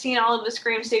 but I haven't seen all of the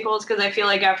Scream sequels because I feel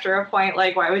like after a point,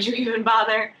 like, why would you even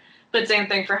bother? But same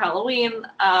thing for Halloween.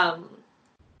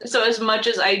 So as much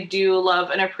as I do love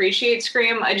and appreciate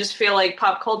Scream, I just feel like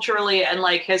pop culturally and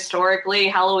like historically,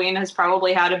 Halloween has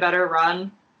probably had a better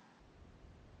run.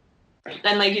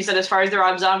 And like you said, as far as the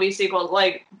Rob Zombie sequel,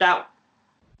 like the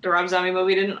Rob Zombie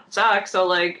movie didn't suck, so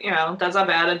like, that's not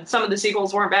bad. And some of the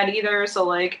sequels weren't bad either, so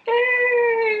like,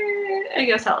 I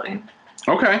guess Halloween.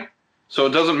 Okay. So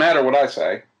it doesn't matter what I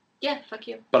say. Yeah, fuck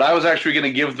you. But I was actually going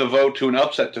to give the vote to an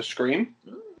upset to Scream.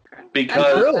 Okay.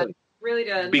 Because really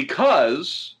did.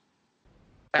 Because,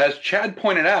 as Chad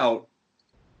pointed out,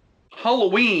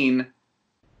 Halloween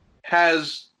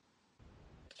has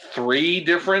 3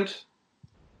 different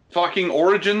fucking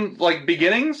origin, like,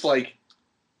 beginnings. Like,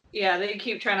 yeah, they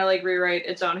keep trying to, like, rewrite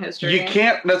its own history. You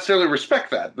can't necessarily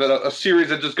respect that a series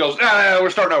that just goes,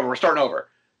 we're starting over.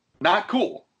 Not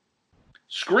cool.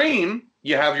 Scream,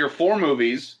 you have your 4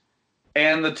 movies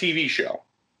and the TV show.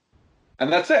 And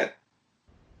that's it.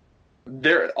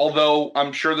 Although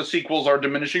I'm sure the sequels are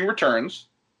diminishing returns,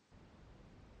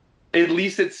 at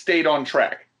least it stayed on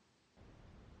track.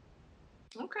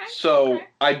 Okay. So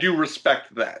I do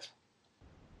respect that.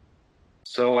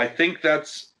 So I think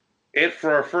that's it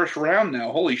for our first round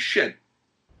now. Holy shit.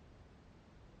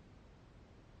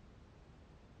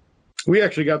 We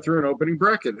actually got through an opening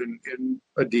bracket in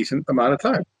a decent amount of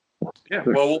time. Yeah,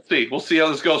 well, we'll see. We'll see how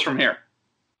this goes from here.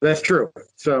 That's true.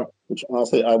 So, Which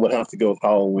honestly, I would have to go with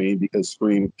Halloween because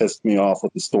Scream pissed me off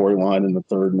with the storyline in the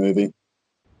third movie,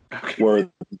 Okay. where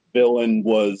the villain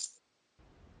was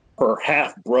her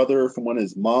half brother from when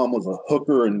his mom was a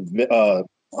hooker in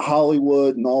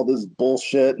Hollywood and all this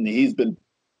bullshit, and he's been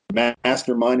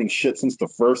masterminding shit since the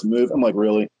first movie. I'm like,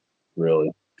 really?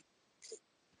 The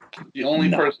only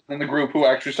No. person in the group who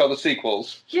actually saw the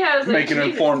sequels Yeah, I was like, make an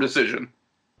Jesus. informed decision.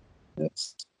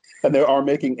 Yes. And they are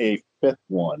making a fifth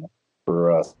one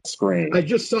for Scream. I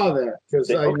just saw that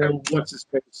because I know what's his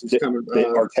face is coming.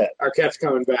 Arquette. Arquette's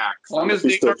coming back. As long as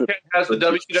Dave Arquette has the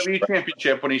WCW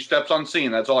championship when he steps on scene,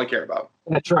 that's all I care about.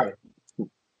 That's right.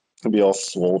 Can be all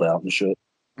swolled out and shit.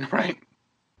 Right.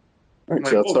 All right, Like,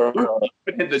 so that's our,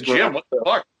 Been hit the gym. What the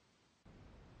fuck?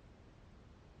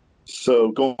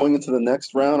 so going into the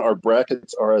next round, our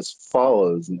brackets are as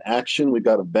follows. In action, we've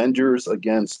got Avengers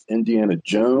against Indiana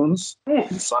Jones. In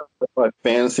sci-fi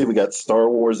fantasy, we got Star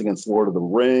Wars against Lord of the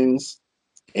Rings.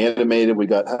 Animated, we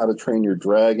got How to Train Your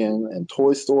Dragon and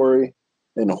Toy Story.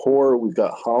 In horror, we've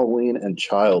got Halloween and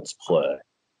Child's Play.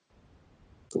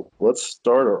 So let's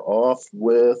start her off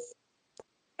with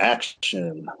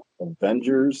action.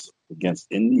 Avengers against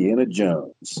Indiana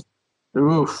Jones.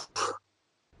 Oof.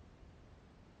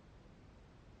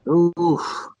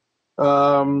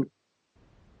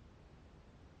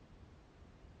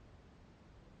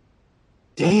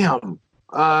 Damn.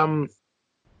 I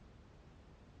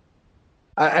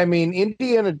mean,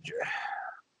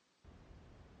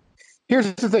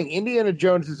 here's the thing. Indiana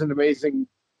Jones is an amazing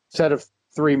set of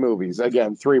three movies.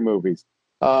 Again, three movies.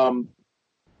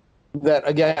 That,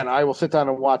 again, I will sit down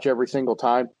and watch every single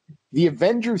time. The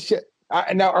Avengers...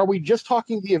 now, are we just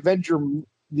talking the Avenger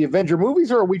movies,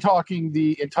 or are we talking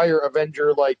the entire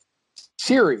Avenger,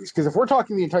 series? Because if we're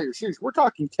talking the entire series, we're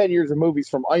talking 10 years of movies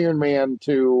from Iron Man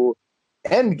to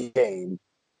Endgame.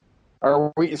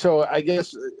 Are we? So I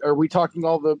guess, are we talking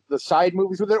all the side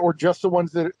movies with it, or just the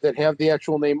ones that have the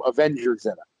actual name Avengers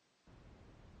in it?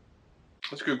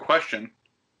 That's a good question.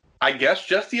 I guess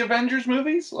just the Avengers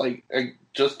movies?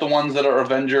 Just the ones that are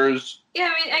Avengers.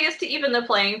 Yeah, I mean, I guess to even the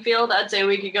playing field, I'd say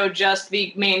we could go just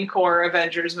the main core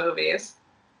Avengers movies.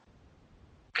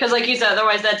 Because, like you said,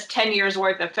 otherwise that's 10 years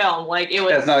worth of film.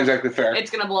 That's not exactly fair. It's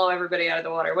going to blow everybody out of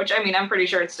the water, which, I mean, I'm pretty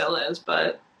sure it still is,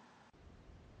 but...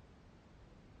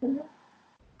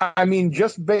 I mean,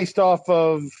 just based off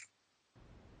of...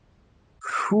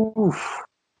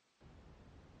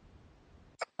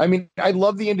 I mean, I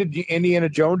love the Indiana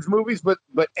Jones movies, but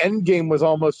Endgame was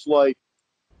almost like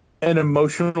an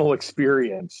emotional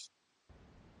experience.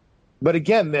 But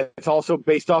again, that's also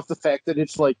based off the fact that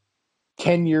it's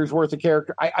 10 years worth of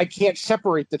character. I can't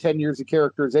separate the 10 years of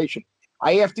characterization.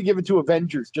 I have to give it to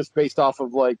Avengers just based off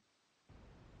of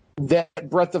that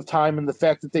breadth of time and the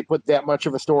fact that they put that much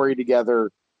of a story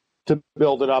together to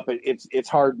build it up. It's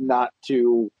hard not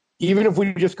to, even if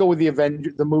we just go with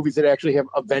the movies that actually have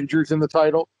Avengers in the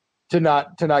title, to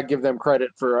not give them credit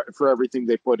for everything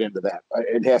they put into that.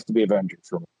 It has to be Avengers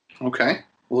for me. Okay.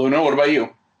 Luna, what about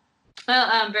you?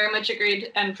 Well, very much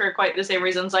agreed, and for quite the same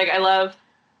reasons. I love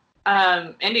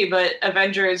Indy, but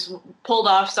Avengers pulled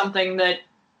off something that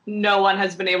no one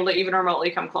has been able to even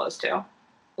remotely come close to.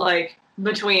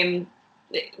 Between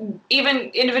even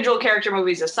individual character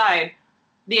movies aside,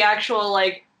 the actual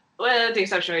with the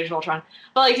exception of Age of Ultron,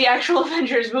 but the actual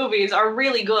Avengers movies are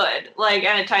really good.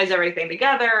 And it ties everything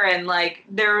together, and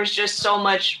there was just so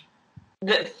much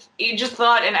that you just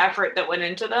thought and effort that went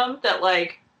into them that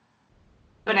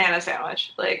banana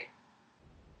sandwich.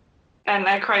 And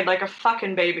I cried like a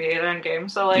fucking baby at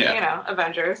Endgame. So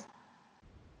Avengers.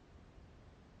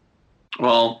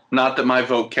 Well, not that my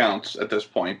vote counts at this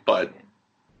point, but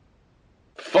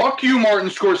fuck you, Martin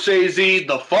Scorsese,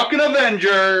 the fucking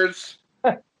Avengers.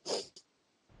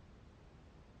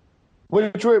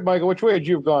 Which way, Michael? Which way would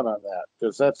you have gone on that?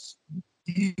 Because that's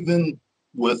Even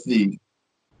with the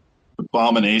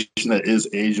abomination that is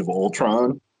Age of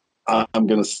Ultron, I'm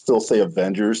going to still say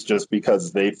Avengers just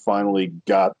because they finally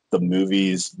got the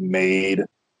movies made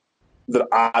that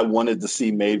I wanted to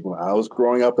see made when I was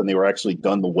growing up, and they were actually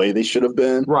done the way they should have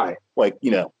been. right.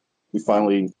 We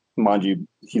finally, mind you,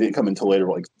 he didn't come until later,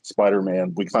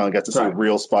 Spider-Man. We finally got to see a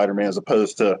real Spider-Man as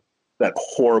opposed to that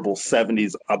horrible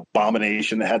 70s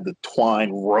abomination that had the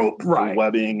twine rope and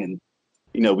webbing. And,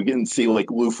 we didn't see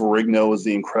Lou Ferrigno as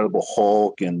the Incredible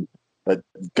Hulk and that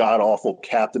god-awful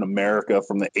Captain America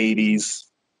from the 80s.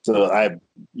 So I'd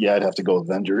have to go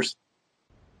Avengers.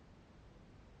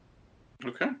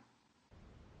 Okay.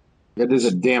 That is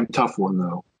a damn tough one,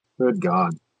 though. Good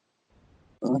God.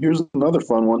 Here's another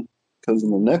fun one, because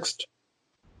in the next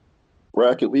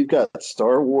bracket, we've got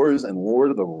Star Wars and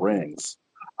Lord of the Rings.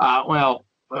 I'll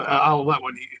let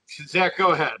one. Zach,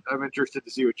 go ahead. I'm interested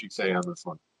to see what you say on this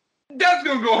one. That's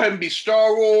gonna go ahead and be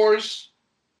Star Wars.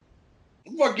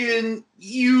 Fucking,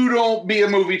 you don't be a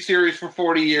movie series for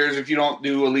 40 years if you don't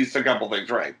do at least a couple things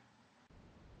right.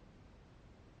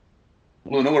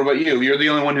 Luna, what about you? You're the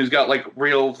only one who's got, like,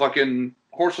 real fucking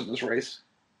horse in this race.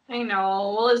 I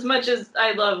know. Well, as much as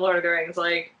I love Lord of the Rings,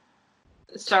 like,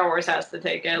 Star Wars has to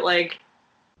take it. Like,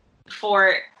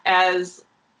 for as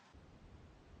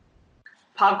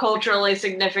pop culturally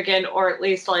significant, or at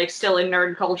least, like, still in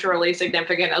nerd culturally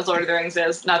significant as Lord of the Rings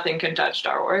is, nothing can touch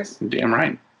Star Wars. Damn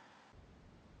right.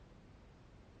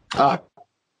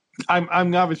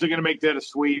 I'm obviously going to make that a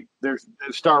sweep. There's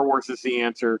Star Wars is the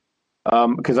answer,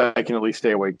 because I can at least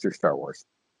stay awake through Star Wars.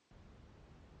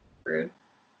 Rude.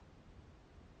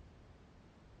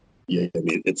 Yeah, I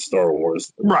mean, it's Star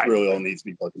Wars. Right. It really all needs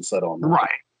to be fucking set on that. Right.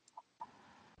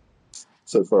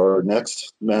 So for our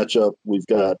next matchup, we've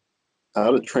got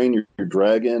How to Train Your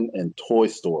Dragon and Toy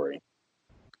Story.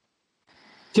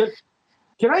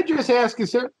 Can I just ask,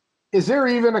 is there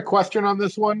even a question on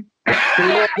this one?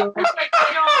 I don't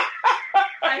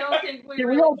think we Can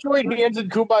we all join hands in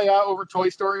Kumbaya over Toy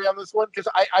Story on this one? Because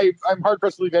I'm hard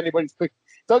pressed to believe anybody's picked.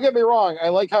 Don't get me wrong, I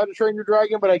like How to Train Your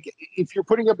Dragon, but if you're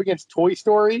putting up against Toy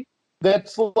Story,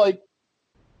 that's like,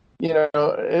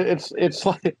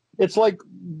 it's like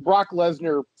Brock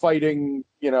Lesnar fighting,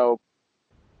 an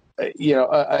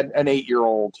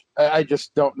 8-year-old. I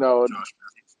just don't know. Josh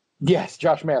Matthews. Yes,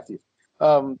 Josh Matthews.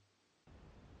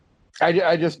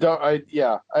 I just don't.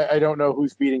 I don't know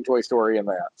who's beating Toy Story in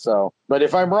that. So, but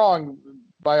if I'm wrong,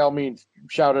 by all means,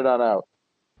 shout it on out.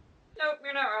 Nope,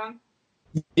 you're not wrong.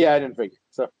 Yeah, I didn't figure.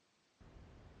 So,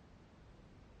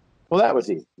 well, that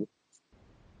was easy.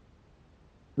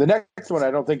 The next one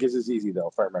I don't think is as easy though,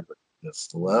 if I remember. Yes,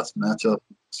 the last matchup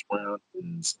this round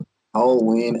is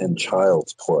Halloween and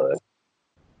Child's Play.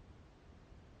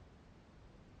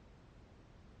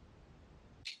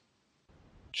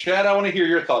 Chad, I want to hear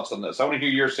your thoughts on this. I want to hear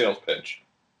your sales pitch.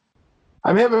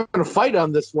 I'm having a fight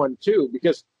on this one too,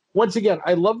 because once again,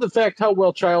 I love the fact how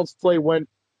well Child's Play went,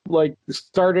 like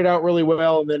started out really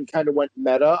well and then kind of went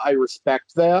meta. I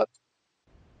respect that.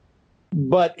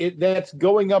 But that's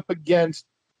going up against,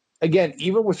 again,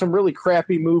 even with some really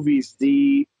crappy movies,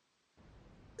 the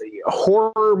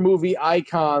horror movie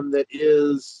icon that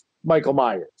is Michael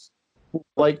Myers.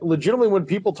 Like, legitimately, when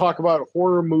people talk about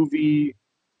horror movie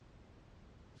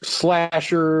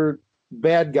slasher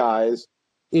bad guys,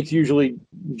 it's usually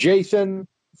Jason,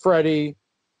 Freddy,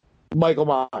 Michael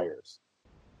Myers.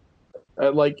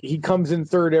 Like, he comes in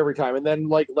third every time, and then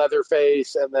like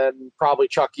Leatherface, and then probably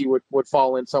Chucky would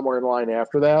fall in somewhere in line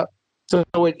after that. So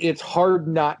it's hard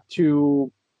not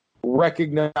to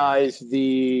recognize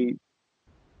the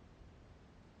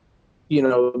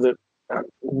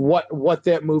what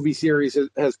that movie series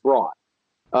has brought.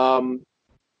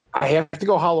 I have to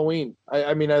go Halloween.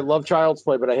 I mean, I love Child's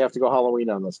Play, but I have to go Halloween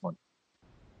on this one.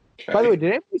 Okay. By the way, did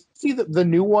anybody see the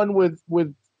new one with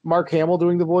Mark Hamill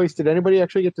doing the voice? Did anybody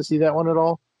actually get to see that one at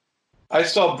all? I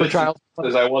saw bits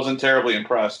because I wasn't terribly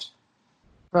impressed.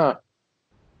 Huh.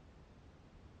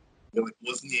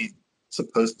 Wasn't he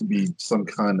supposed to be some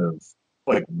kind of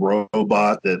like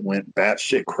robot that went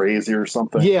batshit crazy or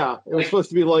something? Yeah, it was supposed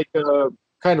to be like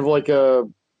kind of like a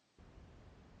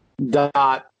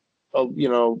Dot,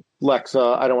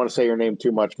 Lexa. I don't want to say her name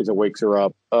too much because it wakes her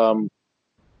up.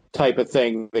 Type of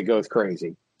thing that goes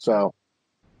crazy. So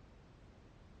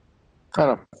I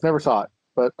don't know. Never saw it,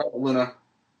 but Luna,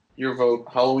 your vote: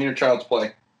 Halloween or Child's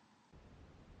Play?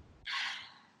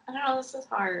 I don't know, this is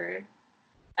hard.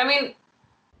 I mean,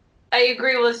 I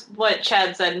agree with what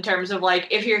Chad said in terms of, like,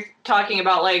 if you're talking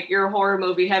about, like, your horror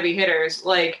movie heavy hitters,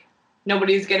 like,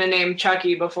 nobody's gonna name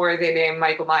Chucky before they name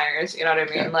Michael Myers, you know what I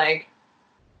mean? Yeah. Like,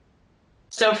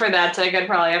 so for that sake, I'd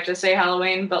probably have to say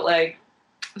Halloween, but, like,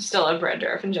 still have Brad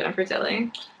Dourif and Jennifer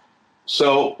Tilly.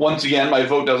 So, once again, my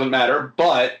vote doesn't matter,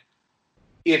 but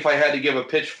if I had to give a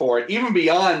pitch for it, even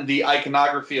beyond the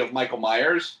iconography of Michael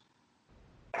Myers,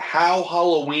 how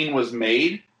Halloween was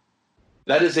made,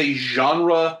 that is a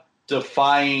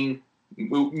genre-defying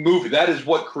movie. That is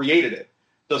what created it.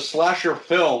 The slasher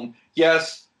film,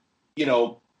 yes,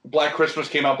 Black Christmas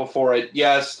came out before it.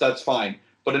 Yes, that's fine.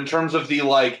 But in terms of the,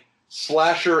 like,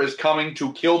 slasher is coming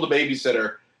to kill the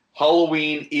babysitter,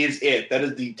 Halloween is it. That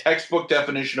is the textbook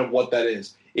definition of what that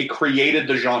is. It created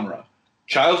the genre.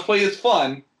 Child's Play is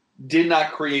fun, did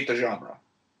not create the genre.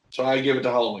 So I give it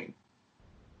to Halloween.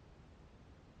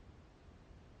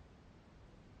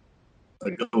 I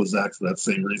go with Zach for that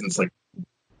same reason. It's like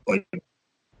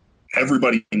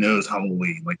everybody knows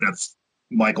Halloween. Like that's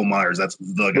Michael Myers. That's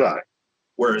the guy. Right.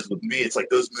 Whereas with me, it's like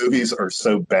those movies are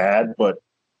so bad, but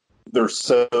they're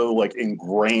so like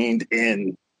ingrained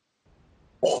in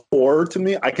horror to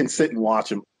me. I can sit and watch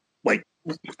them like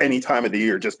any time of the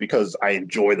year just because I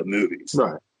enjoy the movies.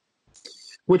 Right.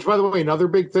 Which, by the way, another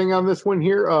big thing on this one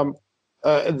here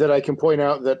that I can point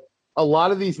out that a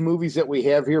lot of these movies that we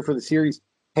have here for the series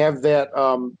have that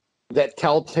that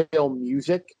telltale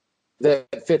music that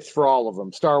fits for all of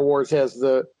them. Star Wars has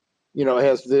the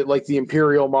like the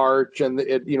Imperial March and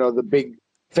the big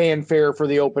fanfare for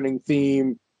the opening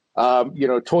theme.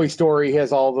 Toy Story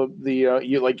has all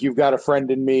the You've Got a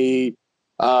Friend in Me.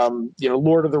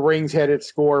 Lord of the Rings had its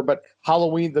score, but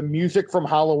Halloween, the music from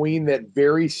Halloween, that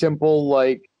very simple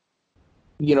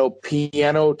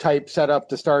piano type setup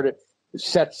to start it,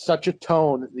 sets such a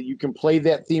tone that you can play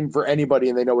that theme for anybody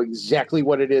and they know exactly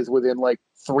what it is within like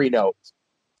 3 notes.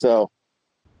 So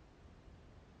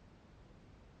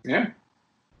yeah.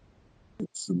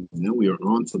 So now we are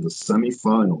on to the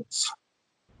semifinals.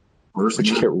 Which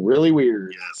get really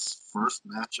weird. Yes, first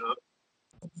matchup: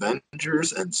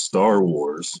 Avengers and Star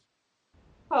Wars.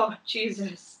 Oh,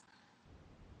 Jesus.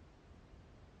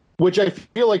 Which I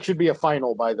feel like should be a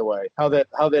final, by the way. How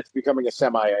that's becoming a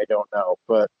semi, I don't know.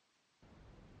 But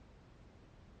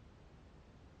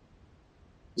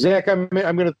Zach, I'm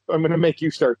gonna make you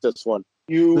start this one.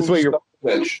 This way you're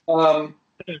bitch.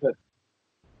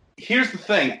 Here's the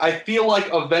thing. I feel like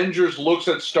Avengers looks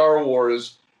at Star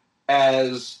Wars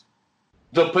as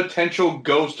the potential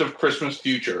ghost of Christmas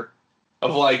future.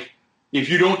 Of like, if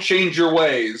you don't change your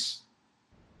ways,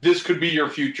 this could be your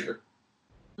future.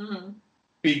 Mm-hmm.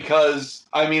 Because,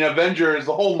 I mean, Avengers,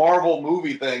 the whole Marvel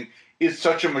movie thing, is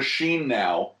such a machine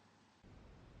now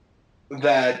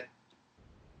that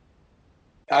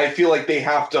I feel like they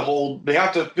have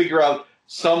to figure out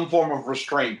some form of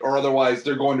restraint, or otherwise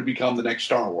they're going to become the next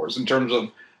Star Wars in terms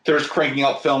of they're just cranking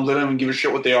out films. They don't even give a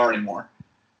shit what they are anymore.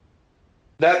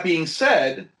 That being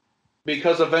said,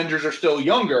 because Avengers are still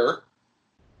younger,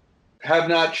 have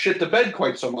not shit the bed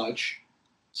quite so much.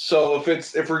 So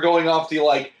if we're going off the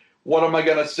like, what am I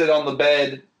going to sit on the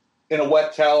bed in a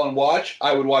wet towel and watch?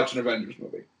 I would watch an Avengers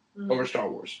movie over Star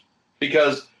Wars.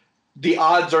 Because the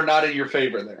odds are not in your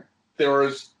favor there. There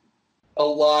is a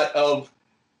lot of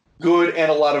good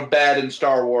and a lot of bad in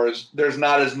Star Wars. There's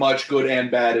not as much good and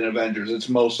bad in Avengers. It's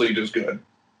mostly just good.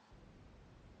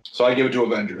 So I give it to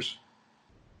Avengers.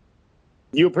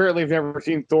 You apparently have never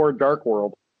seen Thor: Dark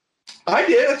World. I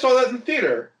did. I saw that in the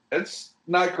theater. It's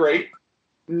not great.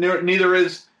 Neither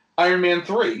is Iron Man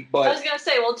 3. But I was going to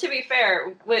say, well, to be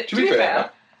fair,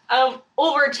 of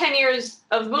over 10 years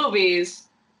of movies,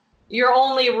 your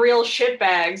only real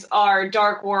shitbags are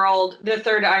Dark World, the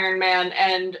third Iron Man,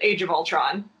 and Age of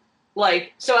Ultron.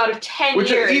 Like, so out of 10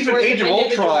 years, even worth Age of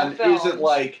Ultron films, isn't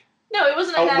like no, it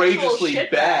wasn't an outrageously actual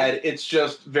shitbag. bad. It's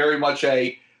just very much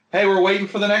a, hey, we're waiting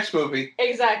for the next movie.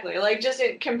 Exactly. Like, just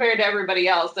compared to everybody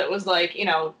else that was like,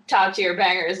 top tier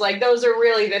bangers. Like, those are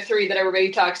really the 3 that everybody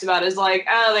talks about is like,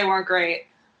 oh, they weren't great.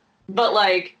 But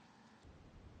like,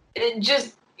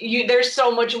 there's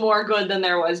so much more good than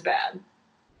there was bad.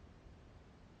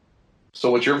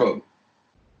 So what's your vote?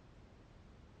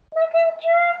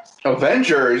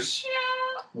 Avengers?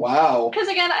 Yeah. Wow. Because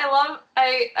again, I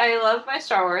love my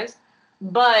Star Wars,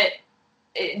 but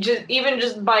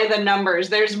just by the numbers,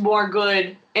 there's more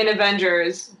good in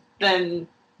Avengers than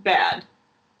bad,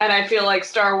 and I feel like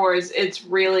Star Wars, it's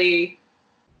really,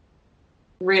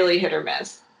 really hit or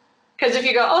miss. Because if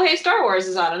you go, oh hey, Star Wars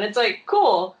is on, and it's like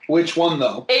cool. Which one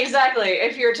though? Exactly.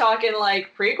 If you're talking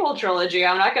like prequel trilogy,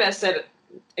 I'm not gonna sit.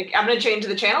 I'm going to change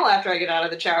the channel after I get out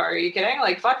of the shower. Are you kidding?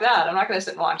 Like, fuck that. I'm not going to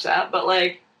sit and watch that. But,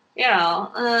 like,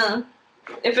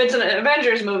 if it's an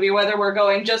Avengers movie, whether we're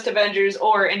going just Avengers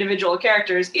or individual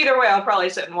characters, either way, I'll probably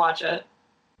sit and watch it.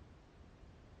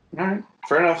 All right.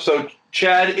 Fair enough. So,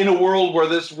 Chad, in a world where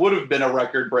this would have been a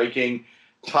record-breaking,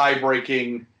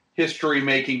 tie-breaking,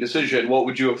 history-making decision, what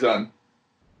would you have done?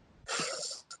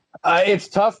 It's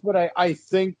tough, but I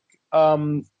think...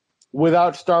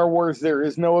 without Star Wars, there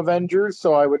is no Avengers,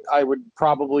 so I would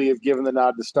probably have given the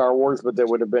nod to Star Wars, but it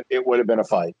would have been a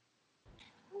fight.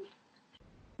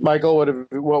 Michael,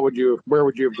 where would you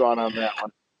have gone on that one?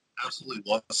 Absolutely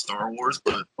love Star Wars,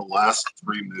 but the last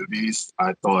 3 movies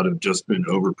I thought have just been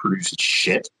overproduced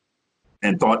shit,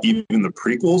 and thought even the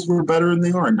prequels were better than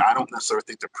they are. And I don't necessarily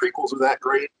think the prequels are that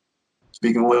great.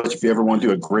 Speaking of which, if you ever want to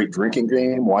do a great drinking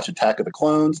game, watch Attack of the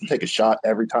Clones and take a shot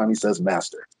every time he says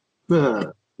 "master."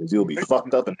 Because you'll be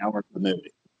fucked up an hour into the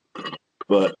movie.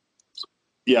 But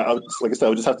yeah, like I said, I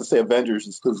would just have to say Avengers,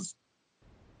 just because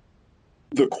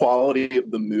the quality of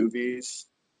the movies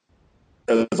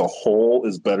as a whole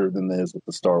is better than it is with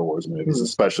the Star Wars movies,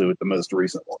 especially with the most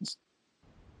recent ones.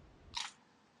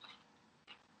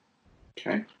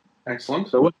 Okay, excellent.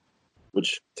 So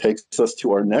Which takes us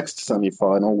to our next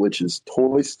semifinal, which is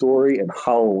Toy Story and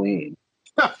Halloween.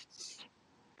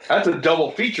 That's a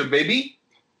double feature, baby.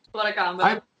 What a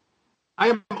combo.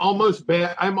 I'm almost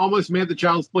bad. I'm almost mad that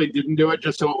Child's Play didn't do it,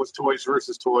 just so it was toys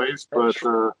versus toys. But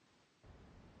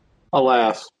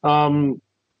alas, well,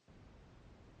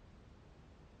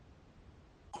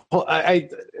 I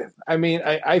mean,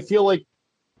 I feel like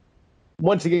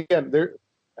once again there.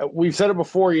 We've said it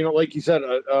before, you know, like you said,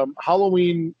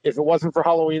 Halloween. If it wasn't for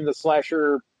Halloween, the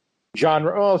slasher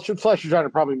genre, well, slasher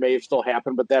genre probably may have still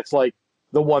happened, but that's like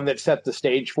the one that set the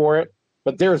stage for it.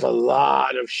 But there's a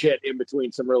lot of shit in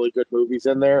between some really good movies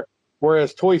in there.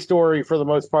 Whereas Toy Story, for the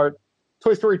most part,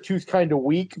 Toy Story 2 is kind of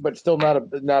weak, but still not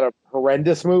a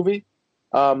horrendous movie.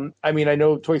 I mean, I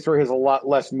know Toy Story has a lot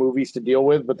less movies to deal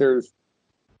with, but there's,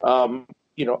 you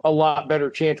know, a lot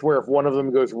better chance where if one of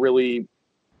them goes really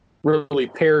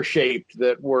pear-shaped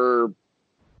that we're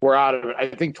out of it. I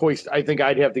think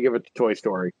I'd have to give it to Toy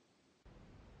Story.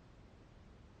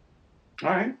 All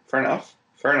right, fair enough.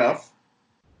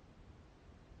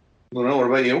 Luna, what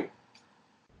about you?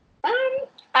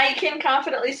 I can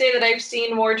confidently say that I've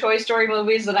seen more Toy Story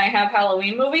movies than I have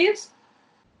Halloween movies.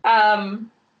 And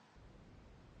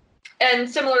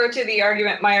similar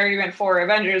to my argument for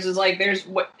Avengers is like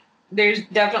there's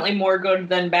definitely more good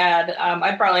than bad.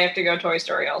 I'd probably have to go Toy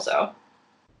Story also.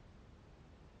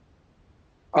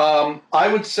 I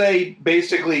would say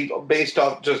basically based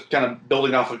off just kind of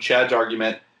building off of Chad's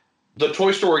argument, the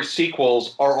Toy Story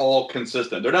sequels are all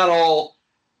consistent. They're not all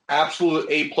absolute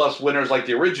A+ winners like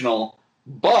the original,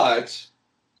 but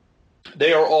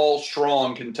they are all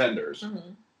strong contenders.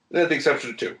 Mm-hmm. With the exception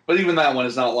of 2. But even that one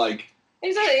is not like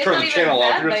exactly. It's turn not the even channel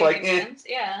off. bad It's like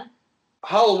yeah.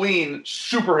 Halloween,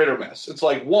 super hit or miss. It's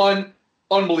like 1,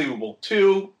 unbelievable.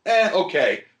 2,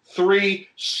 okay. 3,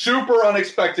 super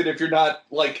unexpected if you're not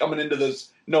like coming into this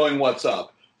knowing what's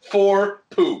up. 4,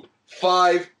 poop.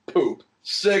 5, poop.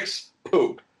 6,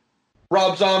 poop.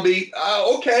 Rob Zombie,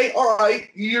 okay, all right,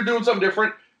 you're doing something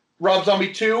different. Rob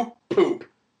Zombie 2, poop.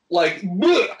 Like,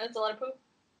 bleh. That's a lot of poop.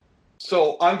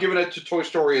 So I'm giving it to Toy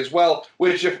Story as well,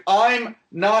 which, if I'm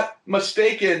not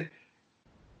mistaken,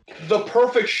 the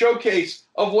perfect showcase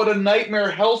of what a nightmare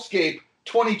hellscape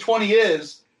 2020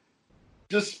 is,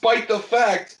 despite the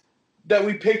fact that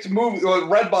we picked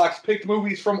Redbox picked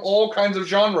movies from all kinds of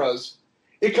genres.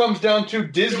 It comes down to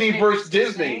Disney versus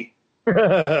Disney.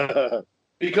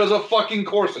 Because of fucking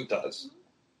course it does.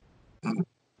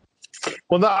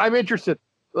 Well, now I'm interested.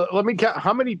 Let me count.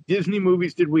 How many Disney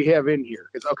movies did we have in here?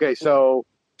 Okay, so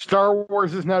Star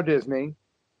Wars is now Disney.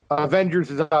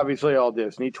 Avengers is obviously all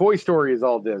Disney. Toy Story is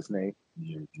all Disney.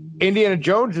 Indiana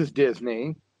Jones is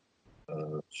Disney.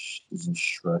 Isn't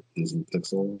Shrek Disney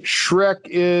Pixar?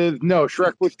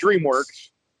 Shrek was DreamWorks.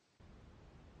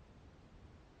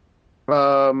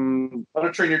 How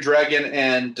to Train Your Dragon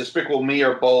and Despicable Me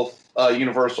are both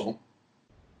Universal.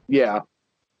 Yeah.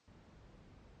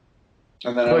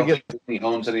 And then I don't think Disney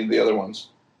owns any of the other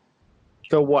ones.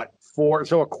 So what? 4?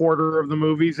 So a quarter of the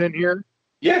movies in here?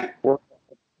 Yeah.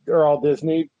 They're all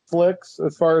Disney flicks,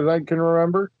 as far as I can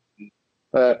remember.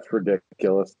 That's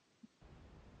ridiculous.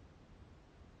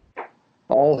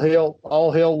 All hail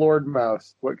Lord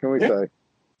Mouse. What can we say?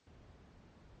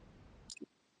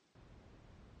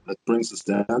 That brings us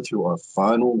down to our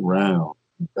final round.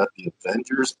 We've got the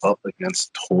Avengers up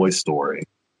against Toy Story.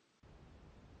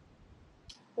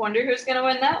 Wonder who's going to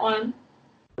win that one.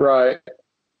 Right.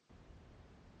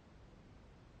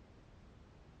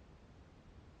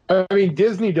 I mean,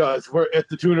 Disney does. We're at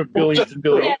the tune of billions and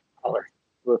billions of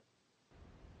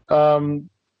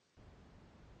dollars.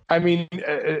 I mean,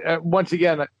 once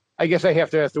again, I guess I have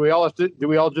to ask: do we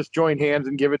all just join hands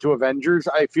and give it to Avengers?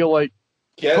 I feel like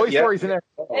Toy Story's an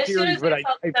as soon as I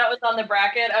thought that was on the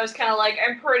bracket, I was kind of like,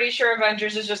 I'm pretty sure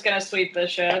Avengers is just going to sweep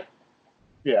this shit.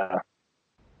 Yeah,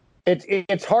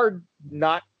 it's hard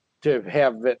not to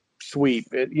have it sweep.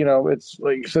 It's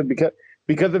like you said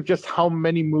because of just how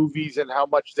many movies and how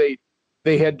much they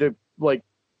had to like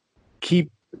keep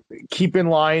in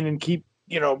line and keep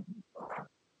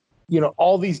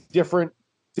all these different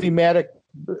thematic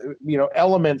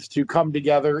elements to come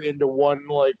together into one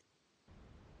like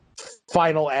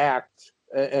final act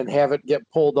and have it get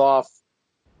pulled off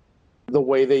the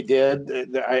way they did.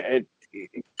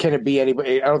 Can it be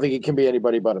anybody? I don't think it can be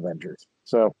anybody but Avengers.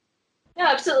 So yeah,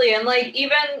 absolutely. And like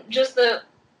even just the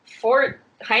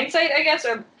hindsight, I guess,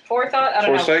 or forethought, I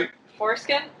don't know.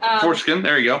 Foreskin. Foreskin,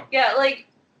 there you go. Yeah, like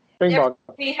Bing bong.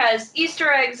 He has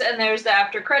Easter eggs, and there's the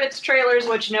after credits trailers,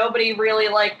 which nobody really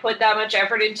put that much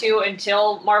effort into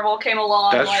until Marvel came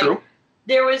along. That's true.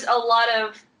 There was a lot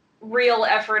of real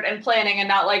effort and planning, and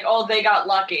not oh, they got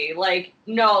lucky.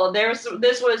 No, this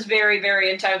was very,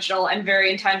 very intentional and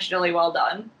very intentionally well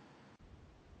done.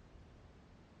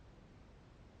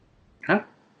 Huh?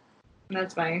 And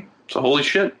that's my So holy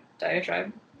shit.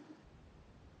 diatribe.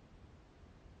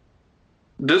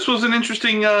 This was an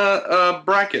interesting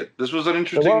bracket. This was an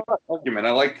interesting argument.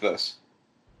 I liked this.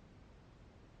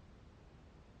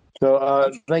 So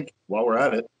I think While we're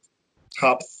at it,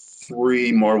 top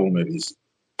 3 Marvel movies.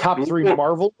 top 3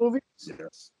 Marvel movies.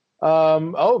 Yes.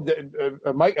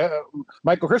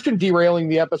 Michael Christian derailing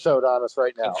the episode on us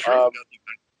right now. I'm sure you got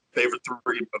the favorite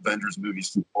 3 Avengers movies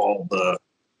from all the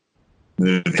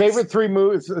movies. Favorite 3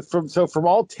 movies from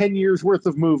all 10 years worth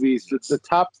of movies. It's the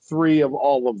top 3 of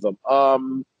all of them.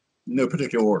 No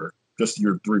particular order, just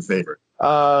your 3 favorite.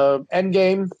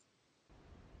 Endgame.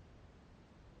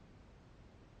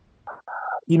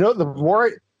 You know, the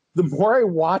more I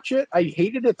watch it, I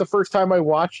hated it the first time I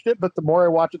watched it, but the more I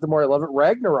watch it, the more I love it.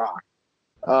 Ragnarok.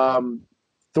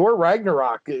 Thor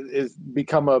Ragnarok is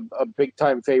become a big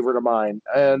time favorite of mine,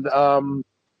 and I'm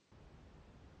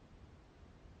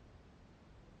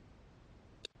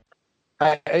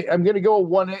going to go a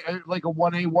 1A, like a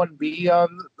 1A, 1B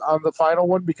on the final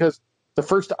one, because the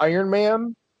first Iron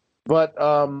Man, but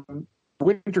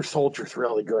Winter Soldier's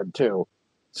really good too.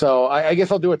 So I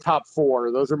guess I'll do a top 4.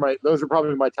 Those are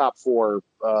probably my top 4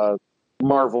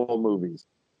 Marvel movies.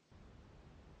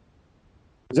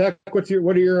 Zach, what's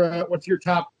your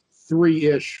top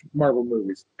 3-ish Marvel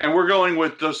movies? And we're going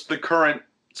with just the current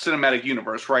cinematic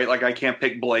universe, right? Like I can't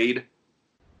pick Blade.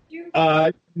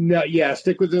 No, yeah,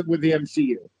 stick with the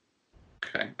MCU.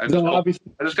 Okay. I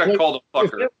just got called a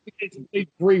fucker. Blade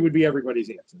 3 would be everybody's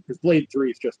answer, because Blade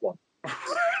 3 is just one.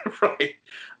 Right.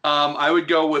 I would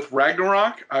go with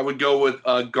Ragnarok. I would go with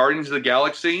Guardians of the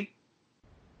Galaxy.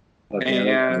 Okay.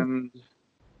 And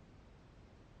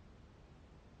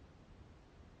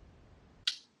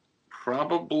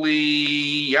probably,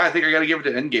 yeah, I think I got to give it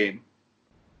to Endgame.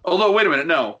 Although, wait a minute,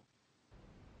 no.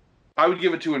 I would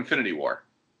give it to Infinity War.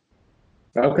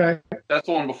 Okay. That's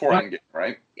the one before Endgame,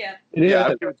 right? Yeah. It is. Yeah,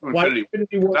 I'd give it to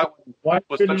Infinity War. That Why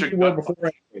was such a Infinity War gut before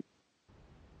Endgame?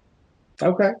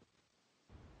 Okay.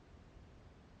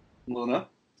 Luna?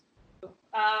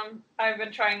 I've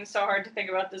been trying so hard to think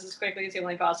about this as quickly as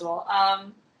humanly possible.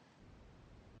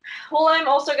 Well, I'm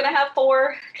also going to have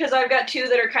 4, because I've got 2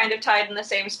 that are kind of tied in the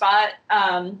same spot.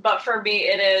 But for me,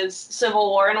 it is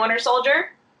Civil War and Winter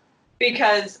Soldier,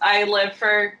 because I live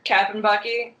for Cap and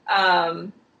Bucky.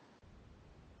 The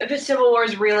Civil War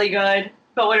is really good,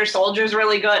 but Winter Soldier is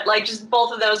really good. Just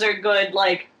both of those are good.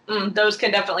 Those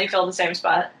can definitely fill the same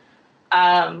spot.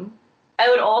 I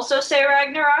would also say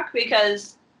Ragnarok,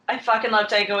 because I fucking love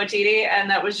Taika Waititi, and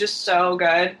that was just so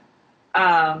good.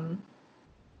 And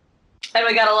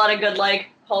we got a lot of good,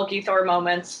 Hulky Thor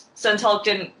moments, since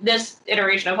this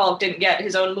iteration of Hulk didn't get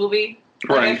his own movie.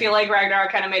 Right. I feel like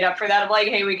Ragnarok kind of made up for that, of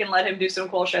hey, we can let him do some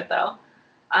cool shit, though.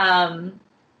 And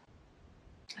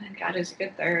God, who's a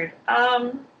good third?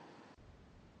 Honestly,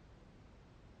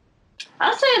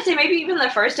 I'd say maybe even the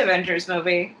first Avengers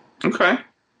movie. Okay.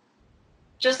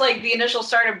 Just the initial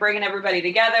start of bringing everybody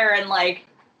together and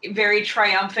very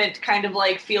triumphant kind of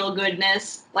feel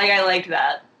goodness. I liked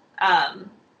that.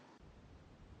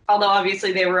 Although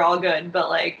obviously they were all good, but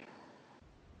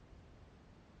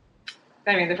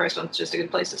the first one's just a good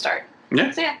place to start.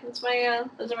 Yeah. So yeah, that's my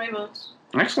those are my votes.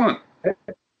 Excellent.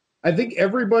 I think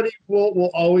everybody will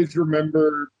always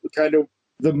remember kind of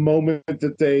the moment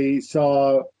that they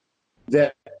saw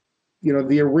that,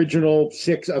 the original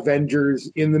 6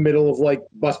 Avengers in the middle of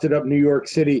busted up New York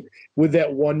City, with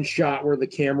that one shot where the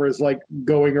camera's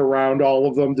going around all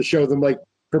of them to show them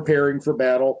preparing for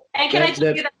battle. And can I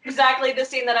tell you that's exactly the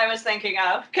scene that I was thinking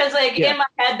of? Because in my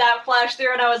head that flashed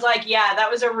through, and I was yeah,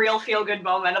 that was a real feel good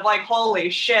moment of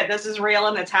holy shit, this is real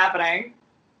and it's happening.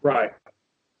 Right.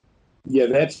 Yeah,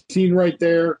 that scene right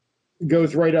there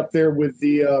goes right up there with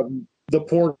the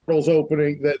portals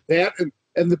opening. That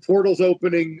and the portals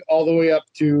opening all the way up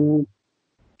to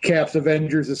Cap's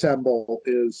Avengers Assemble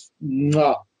is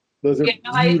those are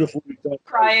beautifully done.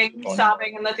 Crying,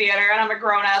 sobbing in the theater, and I'm a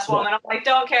grown ass woman. I'm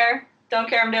don't care,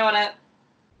 I'm doing it.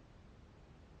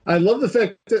 I love the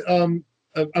fact that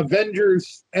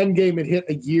Avengers Endgame had hit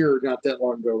a year not that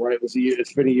long ago, right?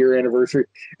 It's been a year anniversary,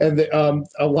 and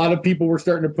a lot of people were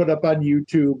starting to put up on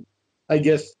YouTube, I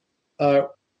guess,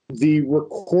 the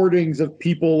recordings of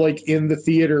people in the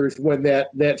theaters when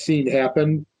that scene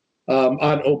happened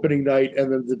on opening night, and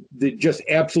then the just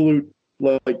absolute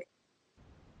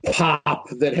pop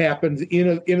that happens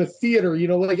in a theater. You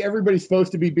know, like everybody's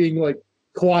supposed to be being like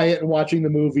quiet and watching the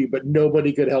movie, but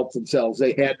nobody could help themselves.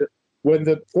 They had to, when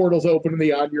the portals open in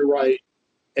the on your right,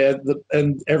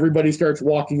 and everybody starts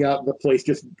walking out, and the place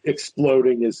just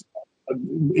exploding is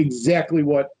exactly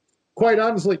what, quite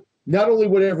honestly, not only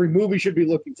what every movie should be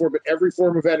looking for, but every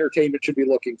form of entertainment should be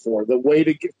looking for. The way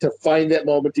to find that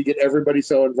moment to get everybody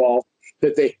so involved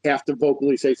that they have to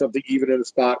vocally say something, even in a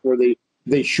spot where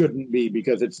they shouldn't be,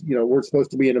 because it's, you know, we're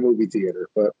supposed to be in a movie theater.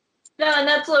 But no, and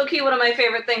that's low-key one of my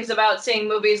favorite things about seeing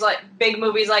movies, like big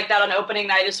movies like that on opening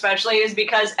night especially, is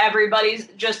because everybody's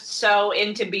just so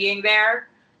into being there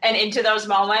and into those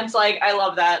moments. Like, I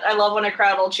love that. I love when a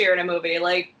crowd will cheer in a movie,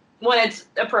 like, when it's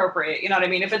appropriate, you know what I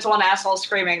mean? If it's one asshole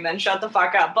screaming, then shut the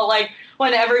fuck up. But, like,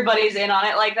 when everybody's in on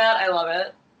it like that, I love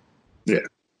it. yeah.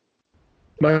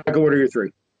 Michael, what are your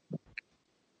three?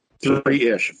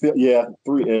 Three-ish. Yeah,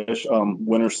 three-ish.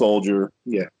 Winter Soldier.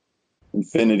 Yeah.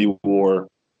 Infinity War.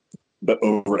 But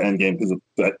over Endgame, because of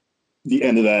that, the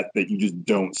end of that you just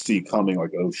don't see coming.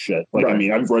 Like, oh shit! Like, right. I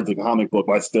mean, I've read the comic book,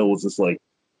 but I still was just like,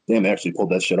 damn, they actually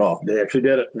pulled that shit off. They actually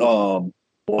did it.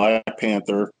 Black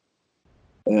Panther,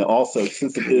 and also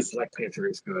since it is Black Panther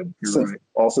is good. You're right.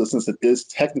 Also, since it is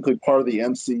technically part of the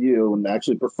MCU, and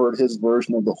actually preferred his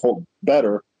version of the Hulk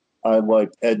better, I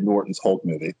liked Ed Norton's Hulk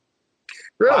movie.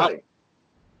 Really?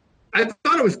 I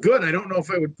thought it was good. I don't know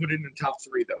if I would put it in the top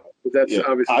three though. But that's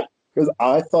obviously. Because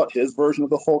I thought his version of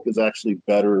the Hulk is actually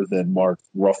better than Mark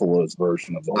Ruffalo's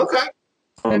version of the Hulk.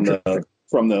 Okay.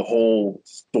 From the whole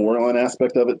storyline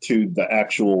aspect of it to the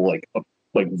actual like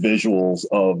visuals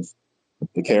of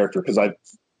the character. Because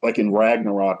like in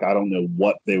Ragnarok, I don't know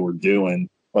what they were doing.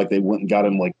 Like they went and got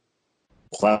him like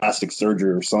plastic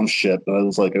surgery or some shit. But I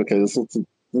was like, okay, this looks.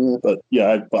 But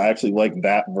yeah, I actually like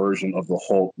that version of the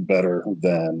Hulk better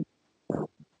than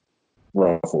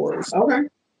Ruffalo's. Okay.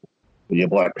 Yeah,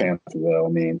 Black Panther, though. I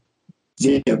mean,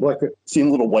 seeing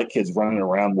little white kids running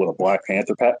around with a Black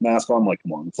Panther mask on, I'm like,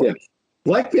 come on. It's like,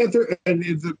 Black Panther, and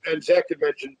Zach had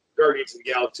mentioned Guardians of the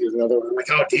Galaxy is another one. I'm like,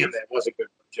 oh, damn, that was a good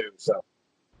one, too. So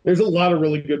there's a lot of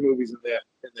really good movies in that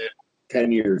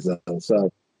 10 years, though.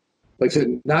 So, like I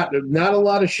said, not a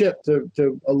lot of shit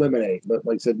to eliminate, but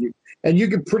like I said, you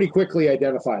can pretty quickly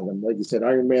identify them. Like you said,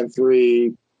 Iron Man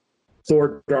 3,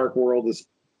 Thor Dark World is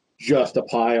just a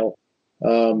pile.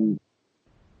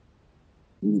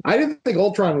 I didn't think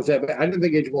Ultron was that bad. I didn't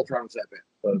think Age of Ultron was that bad.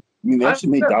 But I mean, they actually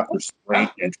made Doctor Strange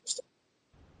interesting.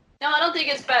 No, I don't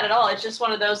think it's bad at all. It's just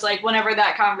one of those, like, whenever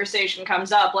that conversation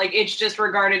comes up, like, it's just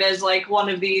regarded as, like, one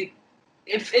of the...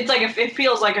 it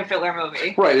feels like a filler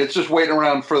movie. Right, it's just waiting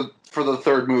around for the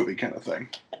third movie kind of thing.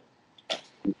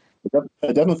 It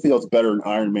definitely feels better than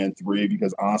Iron Man 3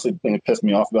 because, honestly, the thing that pissed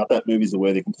me off about that movie is the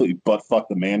way they completely butt-fucked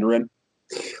the Mandarin.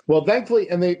 Well, thankfully,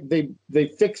 and they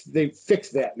fixed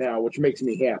that now, which makes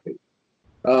me happy,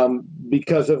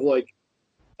 because of like,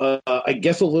 I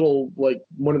guess a little like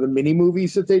one of the mini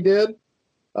movies that they did.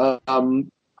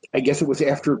 I guess it was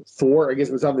after Thor. I guess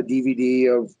it was on the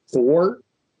DVD of Thor.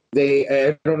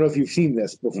 I don't know if you've seen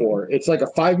this before. It's like a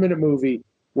 5-minute movie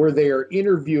where they are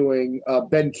interviewing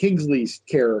Ben Kingsley's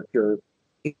character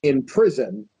in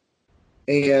prison,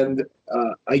 and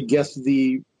I guess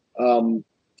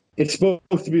it's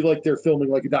supposed to be like they're filming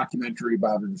like a documentary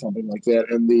about it or something like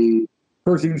that. And the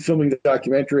person who's filming the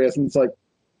documentary asks him, it's like,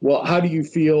 well, how do you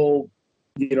feel,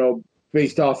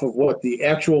 based off of what the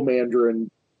actual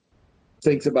Mandarin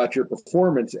thinks about your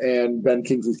performance? And Ben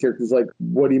Kingsley's character is like,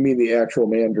 what do you mean the actual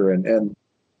Mandarin? And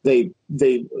they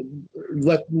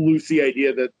let loose the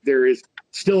idea that there is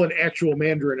still an actual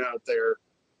Mandarin out there.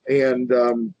 And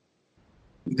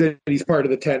that he's part of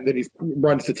the 10, that he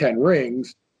runs the 10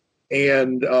 rings.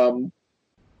 And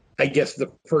I guess the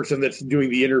person that's doing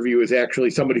the interview is actually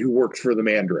somebody who works for the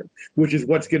Mandarin, which is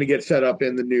what's going to get set up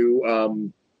in the new,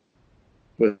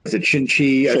 what is it,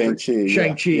 Shang-Chi?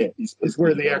 Shang-Chi is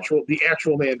where the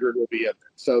actual Mandarin will be in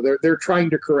there. So they're trying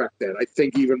to correct that. I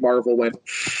think even Marvel went,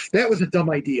 that was a dumb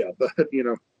idea, but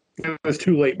it was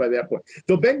too late by that point.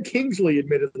 Though Ben Kingsley,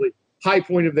 admittedly, high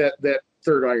point of that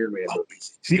third Iron Man movie.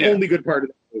 It's the only good part of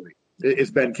the movie.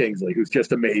 Is Ben Kingsley, who's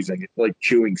just amazing. It's like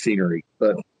chewing scenery.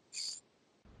 But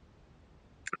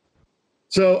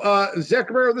so, Zach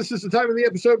Romero, this is the time of the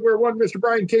episode where one Mr.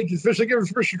 Brian Cage is officially giving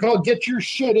us permission to call Get Your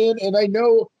Shit In. And I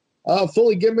know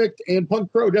Fully Gimmicked and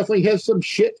Punk Pro definitely has some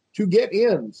shit to get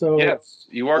in. So yes,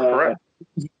 you are correct.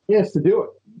 Yes, to do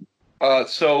it.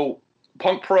 So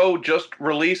Punk Pro just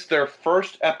released their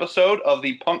first episode of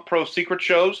the Punk Pro Secret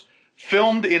Shows,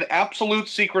 filmed in absolute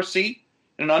secrecy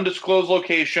in an undisclosed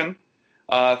location.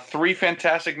 3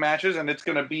 fantastic matches, and it's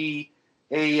going to be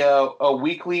a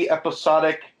weekly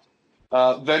episodic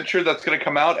venture that's going to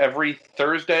come out every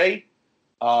Thursday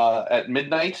at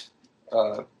midnight.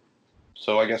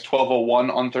 So I guess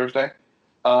 12:01 on Thursday.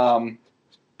 And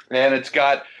it's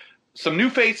got some new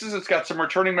faces. It's got some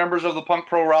returning members of the Punk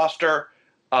Pro roster.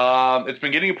 It's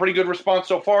been getting a pretty good response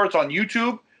so far. It's on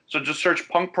YouTube. So just search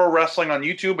Punk Pro Wrestling on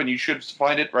YouTube, and you should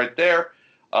find it right there.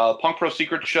 Punk Pro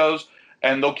Secret shows.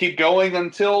 And they'll keep going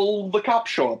until the cops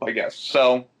show up, I guess.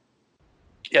 So,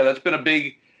 yeah, that's been a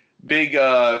big,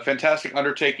 fantastic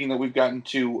undertaking that we've gotten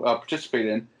to participate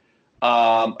in.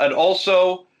 And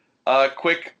also,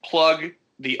 quick plug,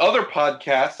 the other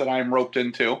podcast that I'm roped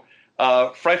into,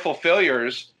 Frightful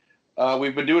Failures.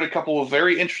 We've been doing a couple of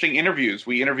very interesting interviews.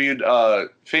 We interviewed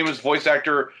famous voice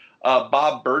actor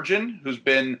Bob Bergen, who's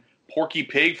been Porky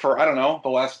Pig for, I don't know, the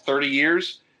last 30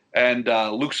 years. And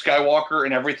Luke Skywalker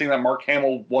and everything that Mark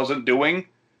Hamill wasn't doing,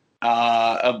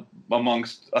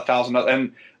 amongst 1,000 other.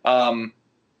 And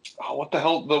what the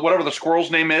hell? Whatever the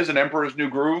squirrel's name is in Emperor's New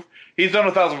Groove. He's done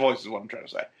 1,000 voices, is what I'm trying to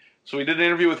say. So we did an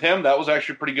interview with him. That was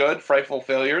actually pretty good. Frightful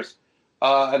Failures.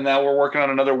 And now we're working on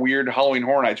another weird Halloween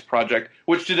Horror Nights project.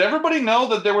 Which, did everybody know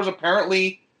that there was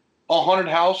apparently a haunted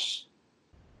house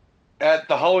at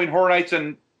the Halloween Horror Nights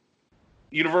in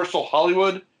Universal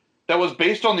Hollywood that was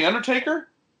based on The Undertaker?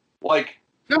 Like,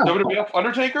 WWF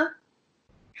Undertaker?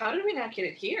 How did we not get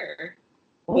it here?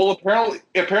 Well,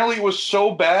 apparently it was so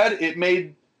bad it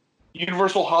made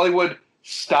Universal Hollywood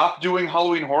stop doing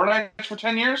Halloween Horror Nights for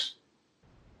 10 years.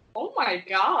 Oh my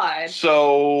god.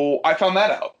 So I found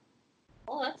that out.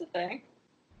 Well, that's a thing.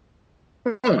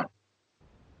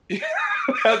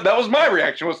 That was my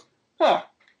reaction. Was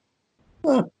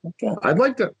okay. I'd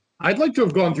like to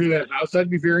have gone through that house. I'd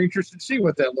be very interested to see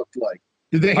what that looked like.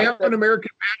 Did they have an American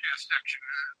Badass section?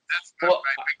 That's my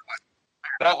big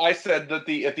question. I said that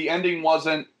the ending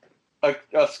wasn't a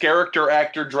character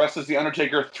actor dressed as the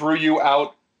Undertaker threw you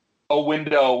out a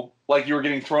window like you were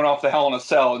getting thrown off the Hell in a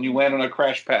Cell and you land on a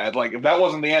crash pad. Like, if that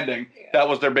wasn't the ending, that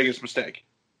was their biggest mistake.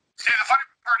 See, the funny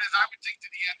part is I would think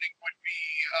that the ending would be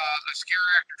a scare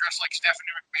actor dressed like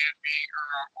Stephanie McMahon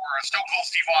or a Stone Cold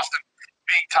Steve Austin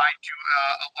being tied to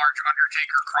a large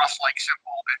Undertaker cross-like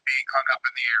symbol and being hung up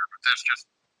in the air. But that's just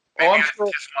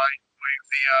just my way of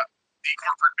the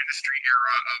corporate ministry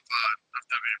era of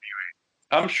WWE.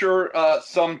 I'm sure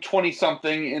some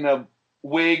 20-something in a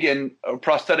wig and a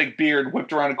prosthetic beard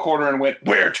whipped around a corner and went,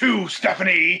 "Where to,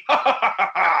 Stephanie?"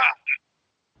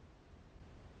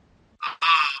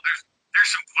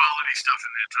 There's some quality stuff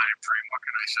in that time frame. What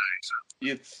can I say? So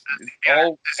it's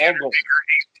all gold.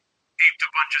 Aped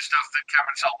a bunch of stuff that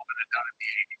Kevin Sullivan had done in the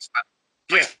 80s. But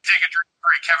please take a drink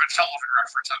for a Kevin Sullivan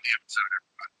reference on the episode,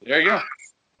 everybody. There you go.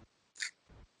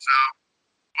 So,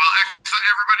 well, excellent,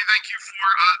 everybody. Thank you for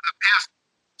the past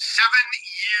 7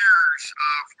 years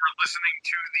for listening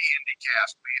to the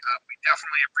IndieCast. We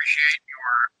definitely appreciate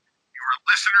your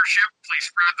listenership. Please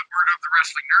spread the word of the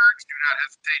Wrestling Nerds. Do not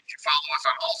hesitate to follow us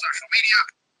on all social media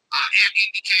at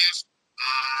IndieCast.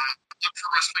 Look for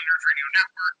Wrestling Nerds Radio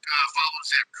Network. Follow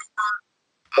Zach Cooper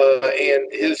and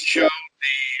his show,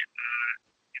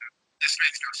 This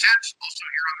Makes No Sense, also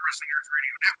here on the Wrestling Nerds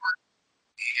Radio Network.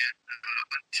 And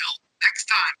until next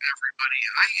time, everybody,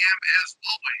 I am, as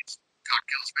always,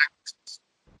 Cocktails Max.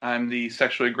 I'm the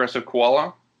sexually aggressive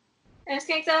koala. And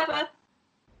Skank Zappa.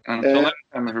 Until next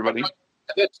time, everybody.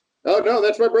 That's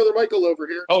my brother Michael over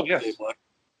here. Oh, yes.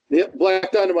 Yep,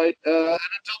 Black Dynamite. And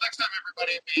until next time,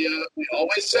 everybody, we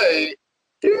always say,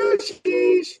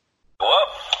 douchies. Well,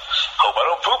 hope I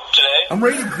don't poop today. I'm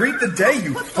ready to greet the day,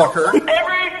 you fucker.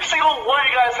 Every single one of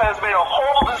you guys has made a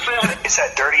horrible decision. It's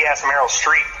that dirty-ass Meryl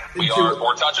Streep.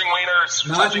 We're touching wieners.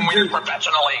 Touching wieners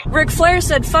professionally. Ric Flair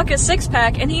said fuck a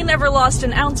six-pack, and he never lost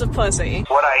an ounce of pussy.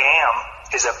 What I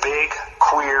am is a big,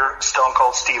 queer, Stone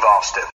Cold Steve Austin.